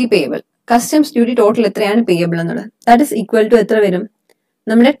customs duty payable. Customs duty total എത്രയാണ് പേയബിൾ എന്നുള്ളത്, ദാറ്റ് ഇസ് ഈക്വൽ ടു എത്ര വരും,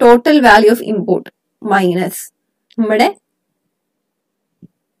 നമ്മുടെ total value of import minus നമ്മുടെ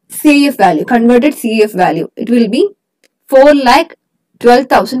CF value, converted CF value. It will be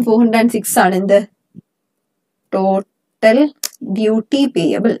 4,12,406 ആണ് എന്ത് total duty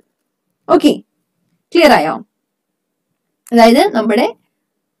payable. Okay, clear ആയോ? അതായത് നമ്മുടെ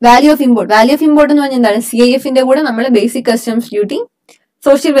വാല്യൂ ഓഫ് ഇമ്പോർട്ട് എന്ന് പറഞ്ഞാൽ എന്താണ്, CIFന്റെ കൂടെ നമ്മൾ basic customs duty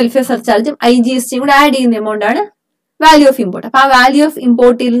social welfare സർചാർജും IGSTയും കൂടെ ആഡ് ചെയ്യുന്ന എമൗണ്ട് ആണ് വാല്യൂ ഓഫ് ഇമ്പോർട്ട്. അപ്പൊ ആ വാല്യൂ ഓഫ്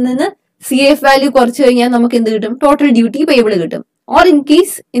ഇമ്പോർട്ടിൽ നിന്ന് CF വാല്യൂ കുറച്ച് കഴിഞ്ഞാൽ നമുക്ക് എന്ത് കിട്ടും, ടോട്ടൽ ഡ്യൂട്ടി പേയബിൾ കിട്ടും. ഓർ ഇൻ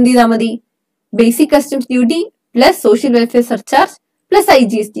കേസ് എന്ത് ചെയ്താൽ മതി, basic customs duty plus social welfare surcharge plus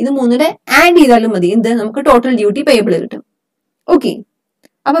IGST ഇത് മൂന്നിനെ ആഡ് ചെയ്താലും മതി, എന്ത് നമുക്ക് ടോട്ടൽ ഡ്യൂട്ടി പേയബിൾ കിട്ടും. ഓക്കെ,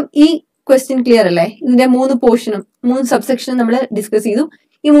 അപ്പം ഈ ക്വസ്റ്റ്യൻ ക്ലിയർ അല്ലേ? ഇതിന്റെ 3 പോർഷനും 3 സബ്സെക്ഷനും നമ്മൾ ഡിസ്കസ് ചെയ്തു.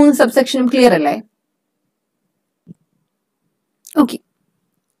 ഈ 3 സബ്സെക്ഷനും ക്ലിയർ അല്ലേ? Okay.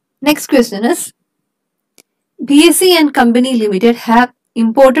 Next question is, BSc and Company Limited have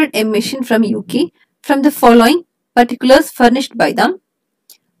imported emission from UK from the following particulars furnished by them.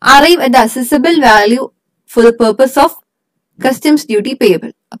 Arrive at the assessable value for the purpose of customs duty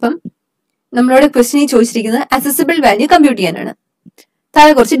payable. അപ്പം നമ്മളോട് question ചോദിച്ചിരിക്കുന്നത് accessible value compute ചെയ്യാനാണ്.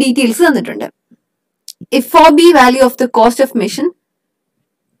 താഴെ കുറച്ച് details തന്നിട്ടുണ്ട്. FOB value of the cost of mission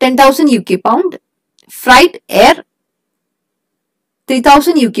 10,000 UK pound, freight air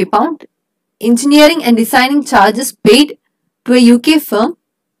 3,000 UK pound, engineering and designing charges paid to a UK firm,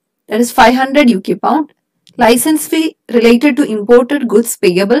 that is 500 UK pound, license fee related to imported goods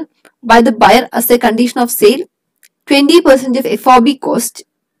payable by the buyer as a condition of sale, 20% of FOB cost,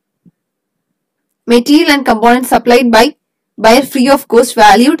 material and components supplied by buyer free of cost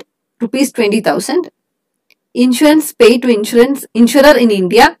valued rupees 20,000, insurance paid to insurer in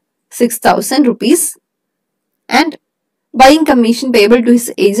India 6,000 rupees, and buying commission payable to his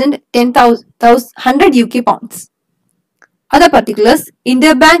agent 100 UK pounds. Other particulars,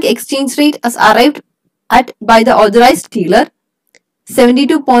 interbank exchange rate as arrived at by the authorized dealer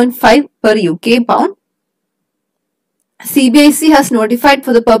 72.5 per UK pound. CBIC has notified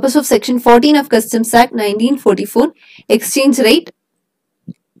for the purpose of Section 14 of Customs Act 1944 exchange rate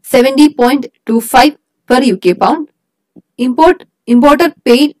 70.25 per UK pound. Importer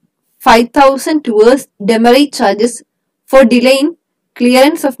paid 5,000 towards demurrage charges for delay in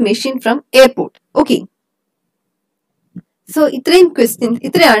clearance of machine from airport. Okay. So,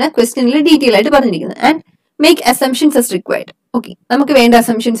 ഇത്രയാണ് ക്വസ്റ്റ്യനിൽ detail ആയിട്ട് പറഞ്ഞിരിക്കുന്നത്. And make assumptions as required. Okay, നമുക്ക് വേണ്ട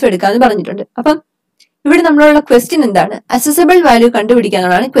assumptions എടുക്കാമെന്ന് പറഞ്ഞിട്ടുണ്ട്. അപ്പം ഇവിടെ നമ്മളുള്ള ക്വസ്റ്റ്യൻ എന്താണ്? Accessible value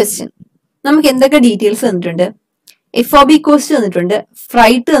കണ്ടുപിടിക്കാനുള്ളതാണ് question. നമുക്ക് എന്തൊക്കെ ഡീറ്റെയിൽസ് തന്നിട്ടുണ്ട്? FOB കോസ്റ്റ് തന്നിട്ടുണ്ട്,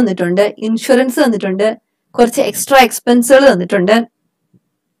 ഫ്രൈറ്റ് തന്നിട്ടുണ്ട്, ഇൻഷുറൻസ് തന്നിട്ടുണ്ട്, കുറച്ച് എക്സ്ട്രാ എക്സ്പെൻസുകൾ തന്നിട്ടുണ്ട്.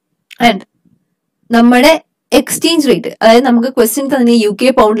 ആൻഡ് നമ്മുടെ എക്സ്ചേഞ്ച് റേറ്റ്, അതായത് നമുക്ക് ക്വസ്റ്റ്യൻ തന്നെ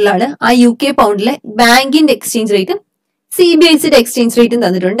UK പൗണ്ടിലാണ്. ആ UK പൗണ്ടിലെ ബാങ്കിന്റെ എക്സ്ചേഞ്ച് റേറ്റും CBICയുടെ എക്സ്ചേഞ്ച് റേറ്റും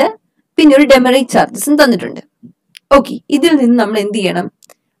തന്നിട്ടുണ്ട്. പിന്നെ ഒരു ഡെമറേജ് ചാർജസും തന്നിട്ടുണ്ട്. ഓക്കെ, ഇതിൽ നിന്ന് നമ്മൾ എന്ത് ചെയ്യണം?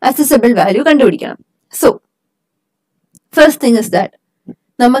 അസസബിൾ വാല്യൂ കണ്ടുപിടിക്കണം. So first thing is that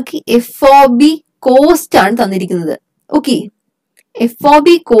നമുക്ക് FOB കോസ്റ്റ് ആണ് തന്നിരിക്കുന്നത്. ഓക്കെ, FOB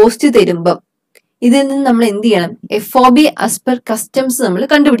കോസ്റ്റ് തരുമ്പം ഇതിൽ നിന്ന് നമ്മൾ എന്ത് ചെയ്യണം? FOB as per കസ്റ്റംസ് നമ്മൾ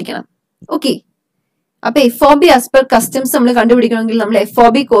കണ്ടുപിടിക്കണം. ഓക്കെ, അപ്പൊ FOB as per കസ്റ്റംസ് നമ്മൾ കണ്ടുപിടിക്കണമെങ്കിൽ നമ്മൾ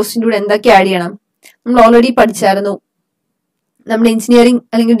FOB കോസ്റ്റിന്റെ കൂടെ എന്തൊക്കെ ആഡ് ചെയ്യണം? നമ്മൾ ഓൾറെഡി പഠിച്ചായിരുന്നു. നമ്മുടെ എഞ്ചിനീയറിംഗ്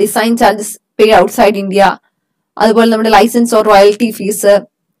അല്ലെങ്കിൽ ഡിസൈൻ ചാർജസ് പേ ഔട്ട്സൈഡ് ഇന്ത്യ, അതുപോലെ നമ്മുടെ licence or royalty fees,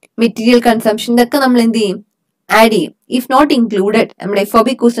 material consumption, ഇതൊക്കെ നമ്മൾ എന്ത് ചെയ്യും? ആഡ് ചെയ്യും. ഇഫ് നോട്ട് ഇൻക്ലൂഡഡ്, നമ്മുടെ FOB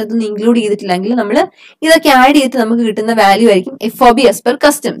കോസ്റ്റിനകത്തൊന്നും ഇൻക്ലൂഡ് ചെയ്തിട്ടില്ലെങ്കിൽ നമ്മൾ ഇതൊക്കെ ആഡ് ചെയ്തിട്ട് നമുക്ക് കിട്ടുന്ന വാല്യൂ ആയിരിക്കും FOB as per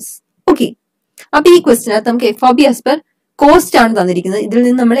customs. Okay, അപ്പൊ ഈ ക്വസ്റ്റിനകത്ത് നമുക്ക് FOB as per കോസ്റ്റ് ആണ് തന്നിരിക്കുന്നത്. ഇതിൽ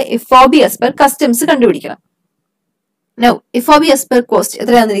നിന്ന് നമ്മൾ FOB as per കസ്റ്റംസ് കണ്ടുപിടിക്കണം. Now FOB as per cost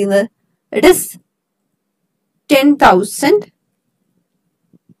എത്രയാണ് തന്നിരിക്കുന്നത്? ഇറ്റ് ഇസ് 10,000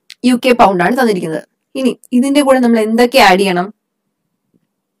 UK പൗണ്ട് ആണ് തന്നിരിക്കുന്നത്. ഇനി ഇതിന്റെ കൂടെ നമ്മൾ എന്തൊക്കെ ആഡ് ചെയ്യണം?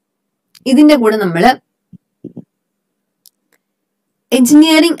 ഇതിന്റെ കൂടെ നമ്മൾ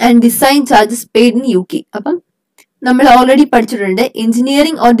engineering and design charges paid in UK. അപ്പം നമ്മൾ ഓൾറെഡി പഠിച്ചിട്ടുണ്ട്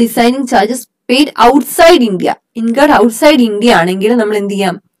engineering or designing charges paid outside India. Incurred outside India ആണെങ്കിൽ നമ്മൾ എന്ത്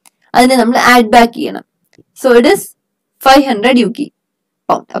ചെയ്യാം? അതിനെ നമ്മൾ ആഡ് ബാക്ക് ചെയ്യണം. So it is 500 UK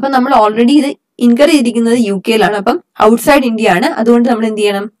pound. അപ്പൊ നമ്മൾ ഓൾറെഡി ഇത് ഇൻകർ ചെയ്തിരിക്കുന്നത് UK-യിലാണ്. അപ്പം ഔട്ട്സൈഡ് ഇന്ത്യ ആണ്. അതുകൊണ്ട് നമ്മൾ എന്ത്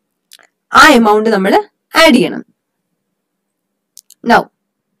ചെയ്യണം? ആ എമൗണ്ട് നമ്മൾ ആഡ് ചെയ്യണം. Now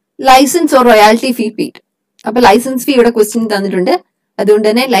licence or royalty fee paid. അപ്പൊ ലൈസൻസ് ഫീ ഇവിടെ ക്വസ്റ്റ്യൻ തന്നിട്ടുണ്ട്. അതുകൊണ്ട്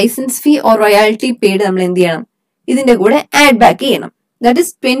തന്നെ licence fee or royalty paid നമ്മൾ എന്ത് ചെയ്യണം? ഇതിന്റെ കൂടെ ആഡ് ബാക്ക് ചെയ്യണം. ദാറ്റ്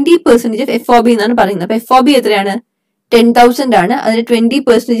ഇസ് 20% ഓഫ് FOB എന്നാണ് പറയുന്നത്. അപ്പൊ FOB എത്രയാണ്? 10,000 ആണ്. അതിന്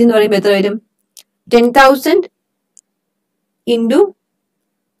 20% എന്ന് പറയുമ്പോൾ എത്ര വരും? 10,000 into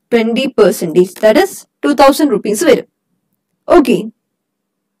 20%, ദാറ്റ് ഇസ് 2,000 rupees വരും. ഓക്കെ,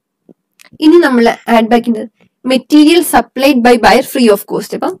 ഇനി നമ്മൾ add ബാക്കിന്റെ material supplied by buyer free of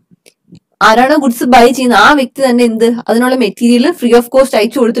cost. അപ്പം ആരാണോ ഗുഡ്സ് ബൈ ചെയ്യുന്നത് ആ വ്യക്തി തന്നെ അതിനുള്ള മെറ്റീരിയൽ ഫ്രീ ഓഫ് കോസ്റ്റ്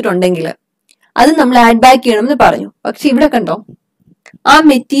അയച്ചു കൊടുത്തിട്ടുണ്ടെങ്കിൽ അത് നമ്മൾ ആഡ് ബാക്ക് ചെയ്യണമെന്ന് പറഞ്ഞു. പക്ഷെ ഇവിടെ കണ്ടോ, ആ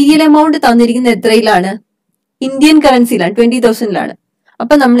മെറ്റീരിയൽ എമൗണ്ട് തന്നിരിക്കുന്ന എത്രയിലാണ്? ഇന്ത്യൻ കറൻസിയിലാണ്, 20,000-ലാണ്.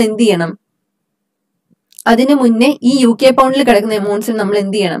 അപ്പൊ നമ്മൾ എന്ത് ചെയ്യണം? അതിനു മുന്നേ ഈ UK പൗണ്ടിൽ കിടക്കുന്ന എമൗണ്ട്സിന് നമ്മൾ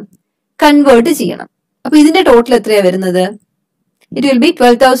എന്ത് ചെയ്യണം? കൺവേർട്ട് ചെയ്യണം. അപ്പൊ ഇതിന്റെ ടോട്ടൽ എത്രയാണ് വരുന്നത്? It will be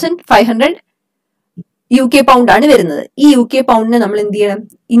 12,500 UK pound ആണ് വരുന്നത്. ഈ UK പൗണ്ടിനെ നമ്മൾ എന്ത് ചെയ്യണം?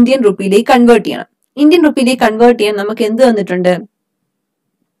 ഇന്ത്യൻ റുപ്പിയിലേക്ക് കൺവേർട്ട് ചെയ്യണം. ഇന്ത്യൻ റുപ്പിയിലേക്ക് കൺവേർട്ട് ചെയ്യാൻ നമുക്ക് എന്ത് തന്നിട്ടുണ്ട്?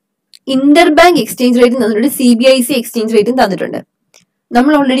 ഇന്റർ ബാങ്ക് എക്സ്ചേഞ്ച് റേറ്റും തന്നിട്ടുണ്ട്, CBIC എക്സ്ചേഞ്ച് റേറ്റും തന്നിട്ടുണ്ട്.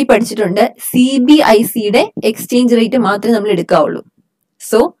 നമ്മൾ ഓൾറെഡി പഠിച്ചിട്ടുണ്ട് CBICയുടെ എക്സ്ചേഞ്ച് റേറ്റ് മാത്രമേ നമ്മൾ എടുക്കാവുള്ളൂ.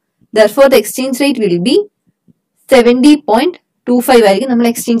 So therefore the exchange rate will be 70.25 25 ആയിരിക്കും നമ്മൾ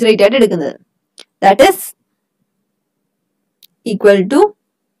എക്സ്ചേഞ്ച് റേറ്റ് ആയിട്ട് എടുക്കുന്നത്. ദാറ്റ് ഈസ് ഈക്വൽ ടു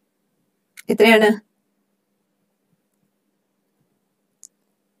എത്രയാണ്?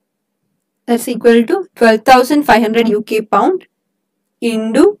 That's equal to 12,500 UK pound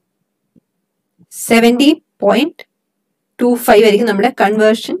into 70.25 ആയിരിക്കും നമ്മുടെ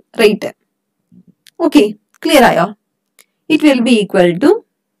കൺവേർഷൻ റേറ്റ്. ഓക്കെ, ക്ലിയർ ആയോ? It will be equal to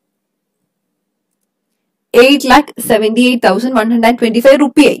 8,78,125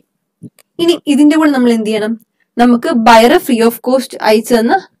 rupee ആയി. ഇനി ഇതിന്റെ കൂടെ നമ്മൾ എന്ത് ചെയ്യണം? നമുക്ക് ബയർ ഫ്രീ ഓഫ് കോസ്റ്റ് അയച്ചു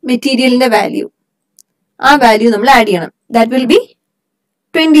തന്ന മെറ്റീരിയലിന്റെ വാല്യൂ, ആ വാല്യൂ നമ്മൾ ആഡ് ചെയ്യണം. That will be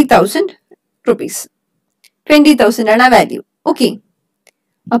 20,000 rupees. 20,000 ആണ് ആ വാല്യൂ. ഓക്കെ,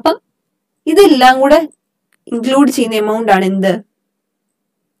 അപ്പം ഇതെല്ലാം കൂടെ ഇൻക്ലൂഡ് ചെയ്യുന്ന എമൗണ്ട് ആണ് എന്ത്?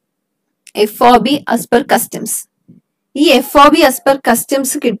 FOB as per customs. ഈ FOB as per customs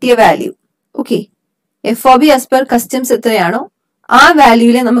കിട്ടിയ value, okay, FOB as per customs എത്രയാണോ ആ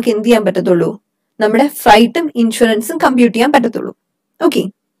വാല്യൂലെ നമുക്ക് എന്ത് ചെയ്യാൻ പറ്റത്തുള്ളൂ? നമ്മുടെ ഫ്രൈറ്റും ഇൻഷുറൻസും കമ്പ്യൂട്ട് ചെയ്യാൻ പറ്റത്തുള്ളൂ. ഓക്കെ,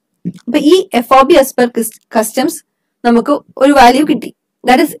 അപ്പൊ ഈ FOB as per customs നമുക്ക് ഒരു വാല്യൂ കിട്ടി.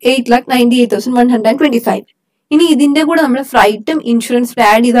 That is 8,98,125. ഇനി ഇതിന്റെ കൂടെ നമ്മൾ ഫ്രൈറ്റും ഇൻഷുറൻസും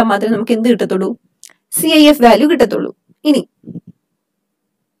ആഡ് ചെയ്താൽ മാത്രമേ നമുക്ക് എന്ത് കിട്ടത്തുള്ളൂ? CIF വാല്യൂ കിട്ടത്തുള്ളൂ. ഇനി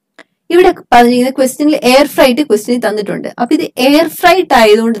ഇവിടെ പറഞ്ഞിരിക്കുന്ന ക്വസ്റ്റ്യനിൽ എയർ ഫ്രൈറ്റ് ക്വസ്റ്റ്യനിൽ തന്നിട്ടുണ്ട്. അപ്പൊ ഇത് എയർ ഫ്രൈറ്റ്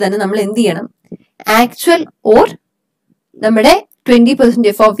ആയതുകൊണ്ട് തന്നെ നമ്മൾ എന്ത് ചെയ്യണം? ആക്ച്വൽ ഓർ നമ്മുടെ 20%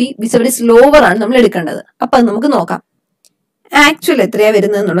 FOB വിച്ച് ഇസ് ലോവർ ആണ് നമ്മൾ എടുക്കേണ്ടത്. അപ്പൊ അത് നമുക്ക് നോക്കാം. ആക്ച്വൽ എത്രയാ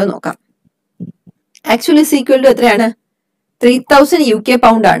വരുന്നത് എന്നുള്ളത് നോക്കാം. ആക്ച്വൽ ഇസ് ഈക്വൽ ടു എത്രയാണ്? 3,000 UK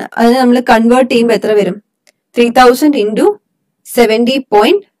പൗണ്ട് ആണ്. അതിന് നമ്മൾ കൺവേർട്ട് ചെയ്യുമ്പോൾ എത്ര വരും? 3,000 into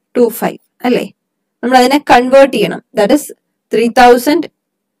 70.25 അല്ലേ? നമ്മൾ അതിനെ കൺവേർട്ട് ചെയ്യണം. That is 3,000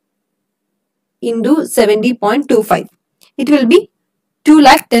 into 70.25. It will be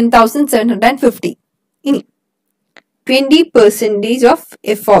 2,10,750. ഇനി 20% of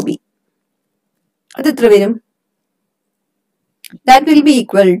FOB അത് എത്ര വരും? That will be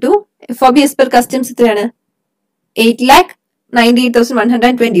equal to FOB as per customs എത്രയാണ്?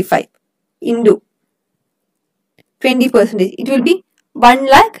 8,98,125 into 20%. It will be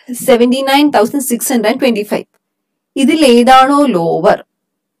 1,79,625. ഇതിൽ ഏതാണോ ലോവർ?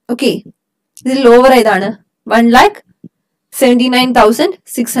 ഓക്കെ, ഇതിൽ ലോവർ ഏതാണ്?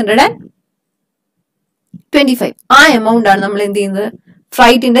 1,79,625. ആ എമൗണ്ട് ആണ് നമ്മൾ എന്ത് ചെയ്യുന്നത്?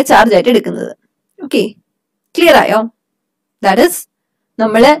 ഫ്രൈറ്റിന്റെ ചാർജ് ആയിട്ട് എടുക്കുന്നത്. ഓക്കെ, ക്ലിയർ ആയോ? ദാറ്റ് ഇസ്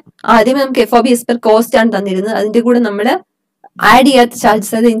നമ്മള് ആദ്യമേ നമുക്ക് FOB as per കോസ്റ്റ് ആണ് തന്നിരുന്നത്. അതിന്റെ കൂടെ നമ്മൾ ആഡ് ചെയ്യാത്ത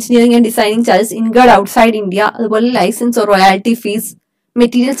ചാർജസ്, അതായത് engineering and designing charges incurred outside India, അതുപോലെ licence or royalty fees,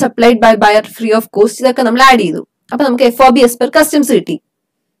 material supplied by buyer free of cost, ഇതൊക്കെ നമ്മൾ ആഡ് ചെയ്തു. അപ്പൊ നമുക്ക് FOB as per കസ്റ്റംസ് കിട്ടി.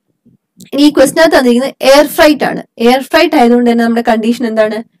 ഇനി ഈ ക്വസ്റ്റിനകത്ത് തന്നിരിക്കുന്നത് എയർ ഫ്രൈറ്റ് ആണ്. എയർ ഫ്രൈറ്റ് ആയതുകൊണ്ട് തന്നെ നമ്മുടെ കണ്ടീഷൻ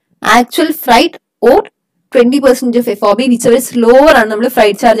എന്താണ്? Actual freight or 20% of FOB which is lower ആണ് നമ്മൾ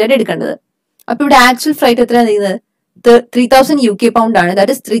ഫ്രൈറ്റ് ചാർജ് ആയിട്ട് എടുക്കേണ്ടത്. അപ്പൊ ഇവിടെ ആക്ച്വൽ ഫ്രൈറ്റ് എത്രയാണ് ചെയ്യുന്നത്? 3,000 UK പൗണ്ട് ആണ്.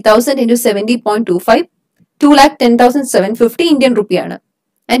 That is 3,000 into 70.25, 2,10,750 Indian rupee ആണ്.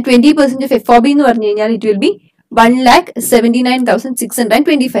 ആൻഡ് 20% ഓഫ് FOB എന്ന് പറഞ്ഞു കഴിഞ്ഞാൽ ഇറ്റ് വിൽ ബി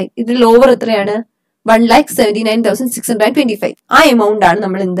 1,79,625. ഇതിൽ ലോവർ എത്രയാണ്? 1,79,625. ആ എമൗണ്ട് ആണ്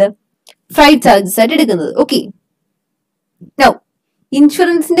നമ്മൾ എന്ത് ഫ്രൈറ്റ് ചാർജസ് ആയിട്ട് എടുക്കുന്നത്. ഓക്കെ, നൗ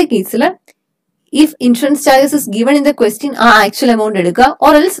ഇൻഷുറൻസിന്റെ കേസിൽ if insurance charges is given in the question ആ ആക്ച്വൽ എമൗണ്ട് എടുക്കുക,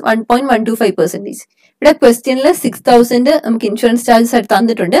 ഓർ എൽസ് 1.125%. ഇവിടെ ക്വസ്റ്റ്യനിൽ 6,000 നമുക്ക് ഇൻഷുറൻസ് ചാർജസ് ആയിട്ട്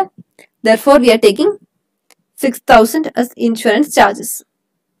തന്നിട്ടുണ്ട്. Therefore V are taking 6,000 as insurance charges.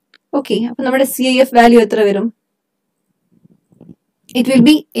 Okay, അപ്പൊ നമ്മുടെ CIF വാല്യൂ എത്ര വരും? It will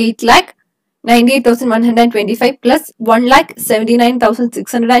be 8,98,125 plus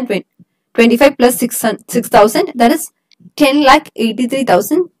 1,79,625 plus 6,000, that is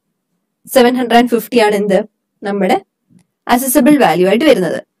 10,83,750 ആണ് എന്ത് നമ്മുടെ അസസബിൾ വാല്യൂ ആയിട്ട്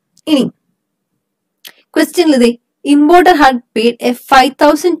വരുന്നത്. ഇനി ക്വസ്റ്റ്യനിൽ ഇത് importer had paid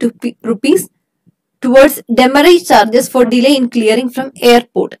 5,000 rupees towards demurrage charges for delay in clearing from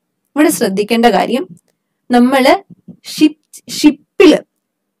airport. ഇവിടെ ശ്രദ്ധിക്കേണ്ട കാര്യം, നമ്മള് ഷിപ്പില്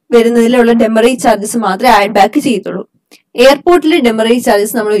വരുന്നതിലുള്ള ഡെമറേജ് ചാർജസ് മാത്രമേ ആഡ് ബാക്ക് ചെയ്യത്തുള്ളൂ. എയർപോർട്ടിലെ ഡെമറേജ്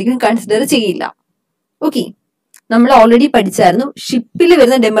ചാർജസ് നമ്മൾ ഒരിക്കലും കൺസിഡർ ചെയ്യില്ല. ഓക്കെ, നമ്മൾ ഓൾറെഡി പഠിച്ചായിരുന്നു ഷിപ്പിൽ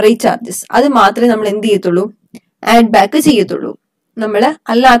വരുന്ന ഡെമറേജ് ചാർജസ് അത് മാത്രമേ നമ്മൾ എന്ത് ചെയ്യത്തുള്ളൂ? ആഡ് ബാക്ക് ചെയ്യത്തുള്ളൂ. നമ്മൾ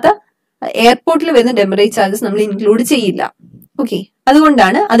അല്ലാത്ത എയർപോർട്ടിൽ വരുന്ന ഡെമറേജ് ചാർജസ് നമ്മൾ ഇൻക്ലൂഡ് ചെയ്യില്ല. ഓക്കെ,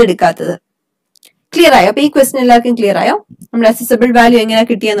 അതുകൊണ്ടാണ് അത് എടുക്കാത്തത്. ക്ലിയർ ആയോ? അപ്പൊ ഈ ക്വസ്റ്റ്യൻ എല്ലാവർക്കും ക്ലിയർ ആയോ? നമ്മുടെ അസസബിൾ വാല്യൂ എങ്ങനെയാ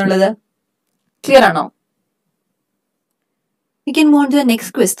കിട്ടിയെന്നുള്ളത് ക്ലിയർ ആണോ? We can move on to the next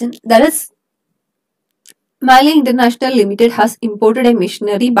question. That is, Malayalam International Limited has imported a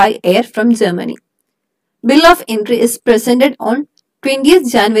machinery by air from Germany. Bill of entry is presented on 20th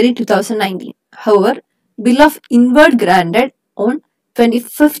January 2019. However, bill of inward granted on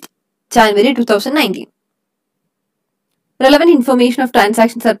 25th January 2019. Relevant information of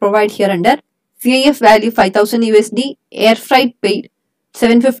transactions are provided here under CIF value 5000 USD, air freight paid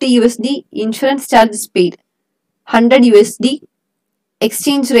 750 USD, insurance charges paid 100 USD,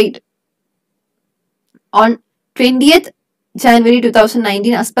 exchange rate on 20th January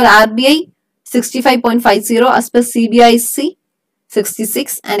 2019 as per RBI 65.50, as per CBIC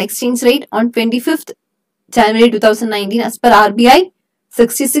 66, and exchange rate on 25th January 2019 as per RBI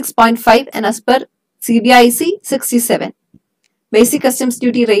 66.5 and as per CBIC 67. Basic customs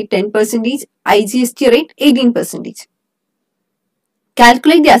duty rate 10%, IGST rate 18%.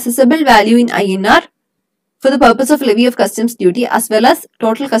 Calculate the assessable value in INR for the purpose of levy of customs duty as well as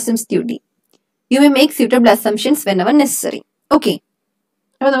total customs duty. You may make suitable assumptions whenever necessary. Okay.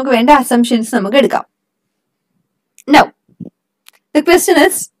 അപ്പോൾ നമുക്ക് വേണ്ട assumptions നമുക്ക് എടുക്കാം. Now, the question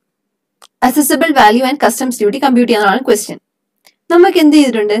is assessable value and customs duty compute ചെയ്യാനാണ് question. നമുക്ക് എന്ത്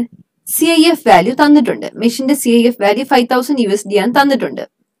ചെയ്തിട്ടുണ്ട്? CIF value തന്നിട്ടുണ്ട്. മെഷീന്റെ CIF വാല്യൂ 5000 USD ആണ് തന്നിട്ടുണ്ട്.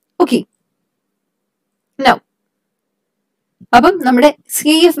 ഓക്കെ. Now, അപ്പം നമ്മുടെ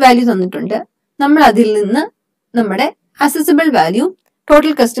CIF വാല്യൂ തന്നിട്ടുണ്ട്. നമ്മൾ അതിൽ നിന്ന് നമ്മുടെ accessible value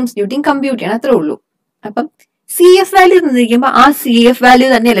total customs ഡ്യൂട്ടിയും compute ചെയ്യണം, അത്രേ ഉള്ളൂ. അപ്പം CF വാല്യൂ തന്നിരിക്കുമ്പോൾ ആ CF വാല്യൂ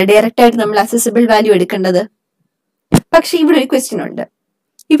തന്നെയല്ലേ ഡയറക്റ്റ് ആയിട്ട് നമ്മൾ അസസബിൾ വാല്യൂ എടുക്കേണ്ടത്. പക്ഷെ ഇവിടെ ഒരു ക്വസ്റ്റ്യൻ ഉണ്ട്.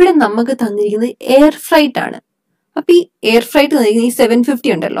 ഇവിടെ നമുക്ക് തന്നിരിക്കുന്നത് എയർ ഫ്രൈറ്റ് ആണ്. അപ്പൊ ഈ എയർ ഫ്രൈറ്റ് തന്നിരിക്കുന്നത് ഈ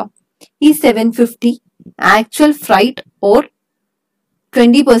 750 ഉണ്ടല്ലോ, ഈ 750 actual freight or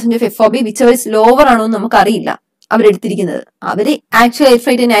 20% of FOB which is lower ആണോ എന്ന് നമുക്ക് അറിയില്ല. അവരെടുത്തിരിക്കുന്നത് അവര് ആക്ച്വൽ എയർ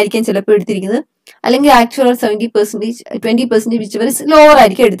ഫ്രൈറ്റ് തന്നെ ആയിരിക്കും ചിലപ്പോൾ എടുത്തിരിക്കുന്നത്, അല്ലെങ്കിൽ ആക്ച്വൽ 70%, 20% വിച്ച് ലോവർ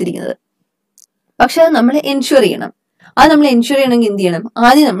ആയിരിക്കും എടുത്തിരിക്കുന്നത്. പക്ഷെ അത് നമ്മൾ എൻഷുർ ചെയ്യണം. അത് നമ്മൾ എൻഷുർ ചെയ്യണമെങ്കിൽ എന്ത് ചെയ്യണം?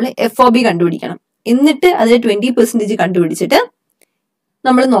 ആദ്യം നമ്മൾ FOB കണ്ടുപിടിക്കണം. എന്നിട്ട് അതിൽ 20% കണ്ടുപിടിച്ചിട്ട്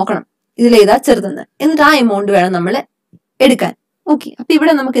നമ്മൾ നോക്കണം ഇതിലേതാ ചെറുതെന്ന്. എന്നിട്ട് ആ എമൗണ്ട് വേണം നമ്മൾ എടുക്കാൻ. ഓക്കെ. അപ്പൊ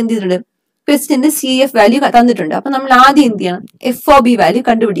ഇവിടെ നമുക്ക് എന്ത് ചെയ്തിട്ടുണ്ട്? ക്വസ്റ്റ്യന്റെ CF വാല്യൂ തന്നിട്ടുണ്ട്. അപ്പൊ നമ്മൾ ആദ്യം എന്ത് ചെയ്യണം? FOB വാല്യൂ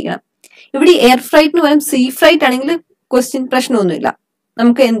കണ്ടുപിടിക്കണം. ഇവിടെ എയർ ഫ്രൈറ്റിന് പകരം സീ ഫ്രൈറ്റ് ആണെങ്കിൽ ക്വസ്റ്റ്യൻ പ്രശ്നമൊന്നുമില്ല,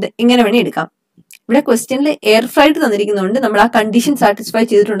 നമുക്ക് എങ്ങനെ വേണേ എടുക്കാം. ഇവിടെ ക്വസ്റ്റ്യനിൽ എയർ ഫ്രൈറ്റ് തന്നിരിക്കുന്നതുകൊണ്ട് നമ്മൾ ആ കണ്ടീഷൻ സാറ്റിസ്ഫൈ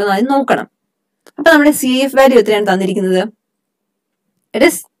ചെയ്തിട്ടുണ്ടോ എന്ന് ആദ്യം നോക്കണം. അപ്പൊ നമ്മുടെ CF വാല്യൂ എത്രയാണ് തന്നിരിക്കുന്നത്? ഇറ്റ്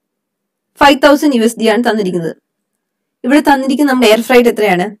ഇസ് 5000 USD ആണ് തന്നിരിക്കുന്നത്. ഇവിടെ തന്നിരിക്കുന്ന നമ്മുടെ എയർ ഫ്രൈറ്റ്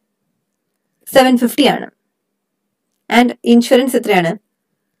എത്രയാണ്? 750 ആണ്. ആൻഡ് ഇൻഷുറൻസ് എത്രയാണ്?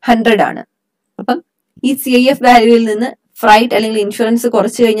 100 ആണ്. അപ്പം ഈ CIF വാല്യൂവിൽ നിന്ന് ഫ്രൈറ്റ് അല്ലെങ്കിൽ ഇൻഷുറൻസ്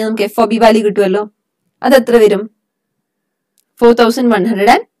കുറച്ച് കഴിഞ്ഞാൽ നമുക്ക് FOB വാല്യൂ കിട്ടുമല്ലോ. അത് എത്ര വരും?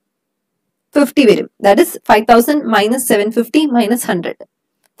 4150 വരും. That is 5000 minus 750 minus 100.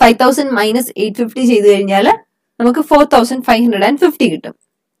 5000 minus 850 ചെയ്ത് കഴിഞ്ഞാൽ നമുക്ക് 4550 കിട്ടും.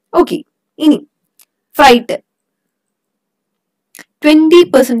 ഓക്കെ. ഇനി ഫ്രൈറ്റ്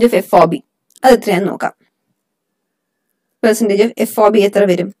 20% ഓഫ് FOB അത് എത്രയാന്ന് നോക്കാം. പെർസെന്റേജ് ഓഫ് FOB എത്ര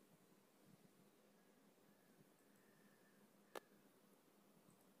വരും?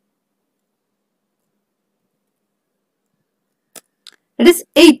 It is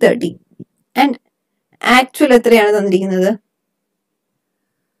 830 and actual എത്രയാണ് തന്നിരിക്കുന്നത്?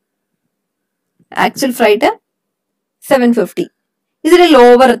 Actual freight 750. ഇതിലെ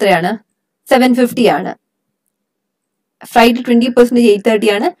ലോവർ എത്രയാണ്? 750 ആണ്. ഫ്രൈറ്റ് 20% 830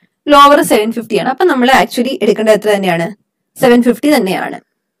 ആണ്, ലോവർ 750 ആണ്. അപ്പൊ നമ്മൾ ആക്ച്വലി എടുക്കേണ്ടത് എത്ര തന്നെയാണ്? 750 തന്നെയാണ്.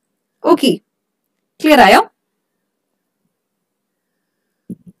 ഓക്കെ, ക്ലിയർ ആയോ?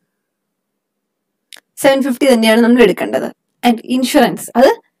 750 തന്നെയാണ് നമ്മൾ എടുക്കേണ്ടത്. ആൻഡ് ഇൻഷുറൻസ് അത്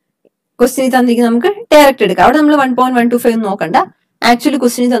ക്വസ്റ്റ്യനിൽ തന്നിരിക്കുന്നത് നമുക്ക് ഡയറക്റ്റ് എടുക്കാം. അവിടെ നമ്മൾ 1.125 നോക്കണ്ട, ആക്ച്വലി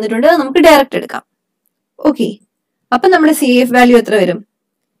ക്വസ്റ്റ്യനിൽ തന്നിട്ടുണ്ട്, അത് നമുക്ക് ഡയറക്റ്റ് എടുക്കാം. ഓക്കെ. അപ്പൊ നമ്മുടെ CF വാല്യൂ എത്ര വരും?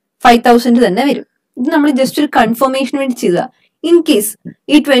 5000 തന്നെ വരും. ഇത് നമ്മൾ ജസ്റ്റ് ഒരു കൺഫർമേഷൻ വേണ്ടി ചെയ്തതാ. ഇൻ കേസ്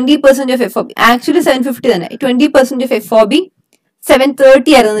ഈ 20% ഓഫ് FOB ആക്ച്വലി 750 തന്നെ, 20% ഓഫ് FOB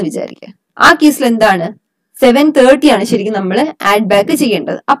 730 ആയിരുന്നെന്ന് വിചാരിക്കുക. ആ കേസിൽ എന്താണ്? 730 ആണ് ശരിക്കും നമ്മൾ ആഡ് ബാക്ക്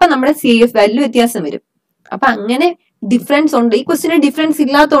ചെയ്യേണ്ടത്. അപ്പൊ നമ്മുടെ CF വാല്യൂ വ്യത്യാസം വരും. അപ്പൊ അങ്ങനെ ഡിഫറൻസ് ഉണ്ട്. ഈ ക്വസ്റ്റിന് ഡിഫറൻസ്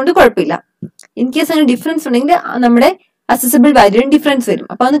ഇല്ലാത്തതുകൊണ്ട് കുഴപ്പമില്ല. ഇൻ കേസ് അങ്ങനെ ഡിഫറൻസ് ഉണ്ടെങ്കിൽ നമ്മുടെ അസസബിൾ വാല്യൂ ഡിഫറൻസ് വരും.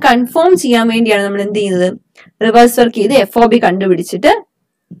 അപ്പൊ അത് കൺഫേം ചെയ്യാൻ വേണ്ടിയാണ് നമ്മൾ എന്ത് ചെയ്യുന്നത്? റിവേഴ്സ് വർക്ക് ചെയ്ത് FOB കണ്ടുപിടിച്ചിട്ട്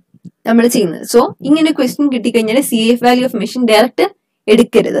നമ്മൾ ചെയ്യുന്നത്. സോ ഇങ്ങനെ ക്വസ്റ്റ്യൻ കിട്ടിക്കഴിഞ്ഞാൽ CF value of machine direct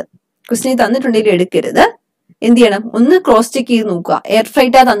എടുക്കരുത്. ക്വസ്റ്റ്യൻ തന്നിട്ടുണ്ടെങ്കിൽ എടുക്കരുത്. എന്ത് ചെയ്യണം? ഒന്ന് ക്രോസ് ചെക്ക് ചെയ്ത് നോക്കുക. എയർ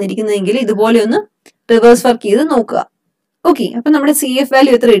ഫ്രൈറ്റാ തന്നിരിക്കുന്നതെങ്കിൽ ഇതുപോലെ ഒന്ന് റിവേഴ്സ് വർക്ക് ചെയ്ത് നോക്കുക. ഓക്കെ. അപ്പൊ നമ്മുടെ CF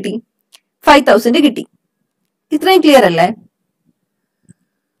വാല്യൂ എത്ര കിട്ടി? 5000 കിട്ടി. ഇത്രയും ക്ലിയർ അല്ലേ?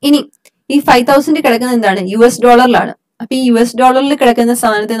 ഇനി ഈ 5000 കിടക്കുന്നത് എന്താണ്? US ഡോളറിലാണ്. അപ്പൊ ഈ US ഡോളറിൽ കിടക്കുന്ന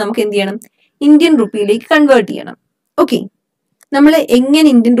സാധനത്തെ നമുക്ക് എന്ത് ചെയ്യണം? ഇന്ത്യൻ റുപ്പിയിലേക്ക് കൺവേർട്ട് ചെയ്യണം. ഓക്കെ. നമ്മൾ എങ്ങനെ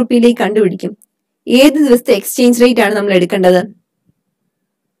ഇന്ത്യൻ റുപ്പിയിലേക്ക് കണ്ടുപിടിക്കും? ഏത് ദിവസത്തെ എക്സ്ചേഞ്ച് റേറ്റ് ആണ് നമ്മൾ എടുക്കേണ്ടത്?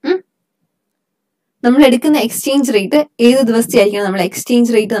 നമ്മൾ എടുക്കുന്ന എക്സ്ചേഞ്ച് റേറ്റ് ഏത് ദിവസത്തെ ആയിരിക്കണം നമ്മൾ എക്സ്ചേഞ്ച്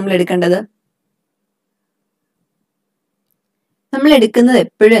റേറ്റ് നമ്മൾ എടുക്കേണ്ടത്? നമ്മൾ എടുക്കുന്നത്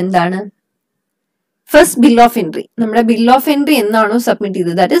എപ്പോഴും എന്താണ്? First bill of entry. നമ്മുടെ ബിൽ ഓഫ് എൻട്രി എന്നാണോ സബ്മിറ്റ്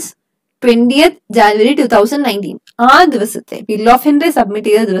ചെയ്തത്, ദാറ്റ് ഇസ് 20th January 2019, ആ ദിവസത്തെ ബിൽ ഓഫ് എൻട്രി സബ്മിറ്റ്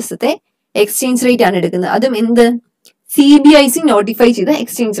ചെയ്ത ദിവസത്തെ എക്സ്ചേഞ്ച് റേറ്റ് ആണ് എടുക്കുന്നത്. അതും എന്ത്? CBIC നോട്ടിഫൈ ചെയ്ത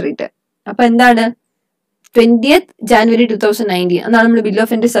എക്സ്ചേഞ്ച് റേറ്റ്. അപ്പൊ എന്താണ്? 20th January 2019 എന്നാണ് നമ്മൾ ബിൽ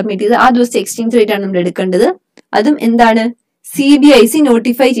ഓഫ് എൻട്രി സബ്മിറ്റ് ചെയ്തത്. ആ ദിവസത്തെ എക്സ്ചേഞ്ച് റേറ്റ് ആണ് നമ്മൾ എടുക്കേണ്ടത്. അതും എന്താണ്? CBIC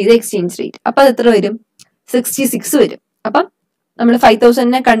നോട്ടിഫൈ ചെയ്ത എക്സ്ചേഞ്ച് റേറ്റ്. അപ്പൊ അത് എത്ര വരും? 66 വരും. അപ്പം നമ്മൾ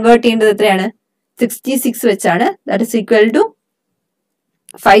 5000 കൺവേർട്ട് ചെയ്യേണ്ടത് എത്രയാണ്? 66 വെച്ചാണ്. That is equal to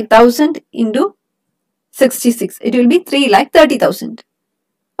 5000 into 66. It will be 3,30,000.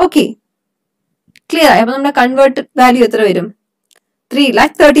 Okay, clear ആയി? അപ്പൊ നമ്മുടെ കൺവേർട്ട് വാല്യൂ എത്ര വരും?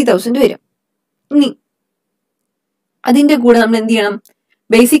 3,30,000 വരും. ഇനി അതിന്റെ കൂടെ നമ്മൾ എന്ത് ചെയ്യണം?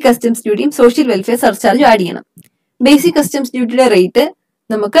 Basic customs ഡ്യൂട്ടിയും social welfare സർചാർജും add ചെയ്യണം. ബേസിക് കസ്റ്റംസ് ഡ്യൂട്ടിയുടെ റേറ്റ്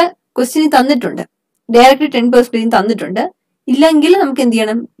നമുക്ക് ക്വസ്റ്റ്യനിൽ തന്നിട്ടുണ്ട്, ഡയറക്റ്റ് 10% തന്നിട്ടുണ്ട്. ഇല്ലെങ്കിൽ നമുക്ക് എന്ത്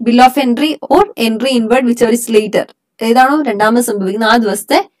ചെയ്യണം? Bill of entry or entry inward which ever is later, ഏതാണോ രണ്ടാമത് സംഭവിക്കുന്നത് ആ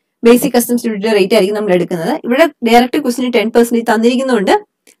ദിവസത്തെ ബേസിക് കസ്റ്റംസ് ഡ്യൂട്ടിയുടെ റേറ്റ് ആയിരിക്കും നമ്മൾ എടുക്കുന്നത്. ഇവിടെ ഡയറക്റ്റ് ക്വസ്റ്റിന് 10% തന്നിരിക്കുന്നതുകൊണ്ട്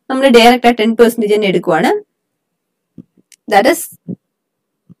നമ്മൾ ഡയറക്റ്റ് ആ 10% തന്നെ എടുക്കുവാണ്. That is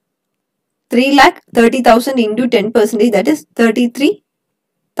 3,30,000 into 10%, that is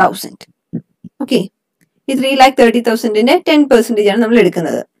 33,000. Okay, ഈ 3,30,000ന്റെ 10% ആണ് നമ്മൾ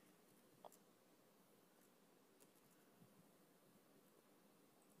എടുക്കുന്നത്.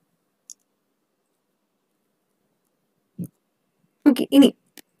 ഓക്കെ, ഇനി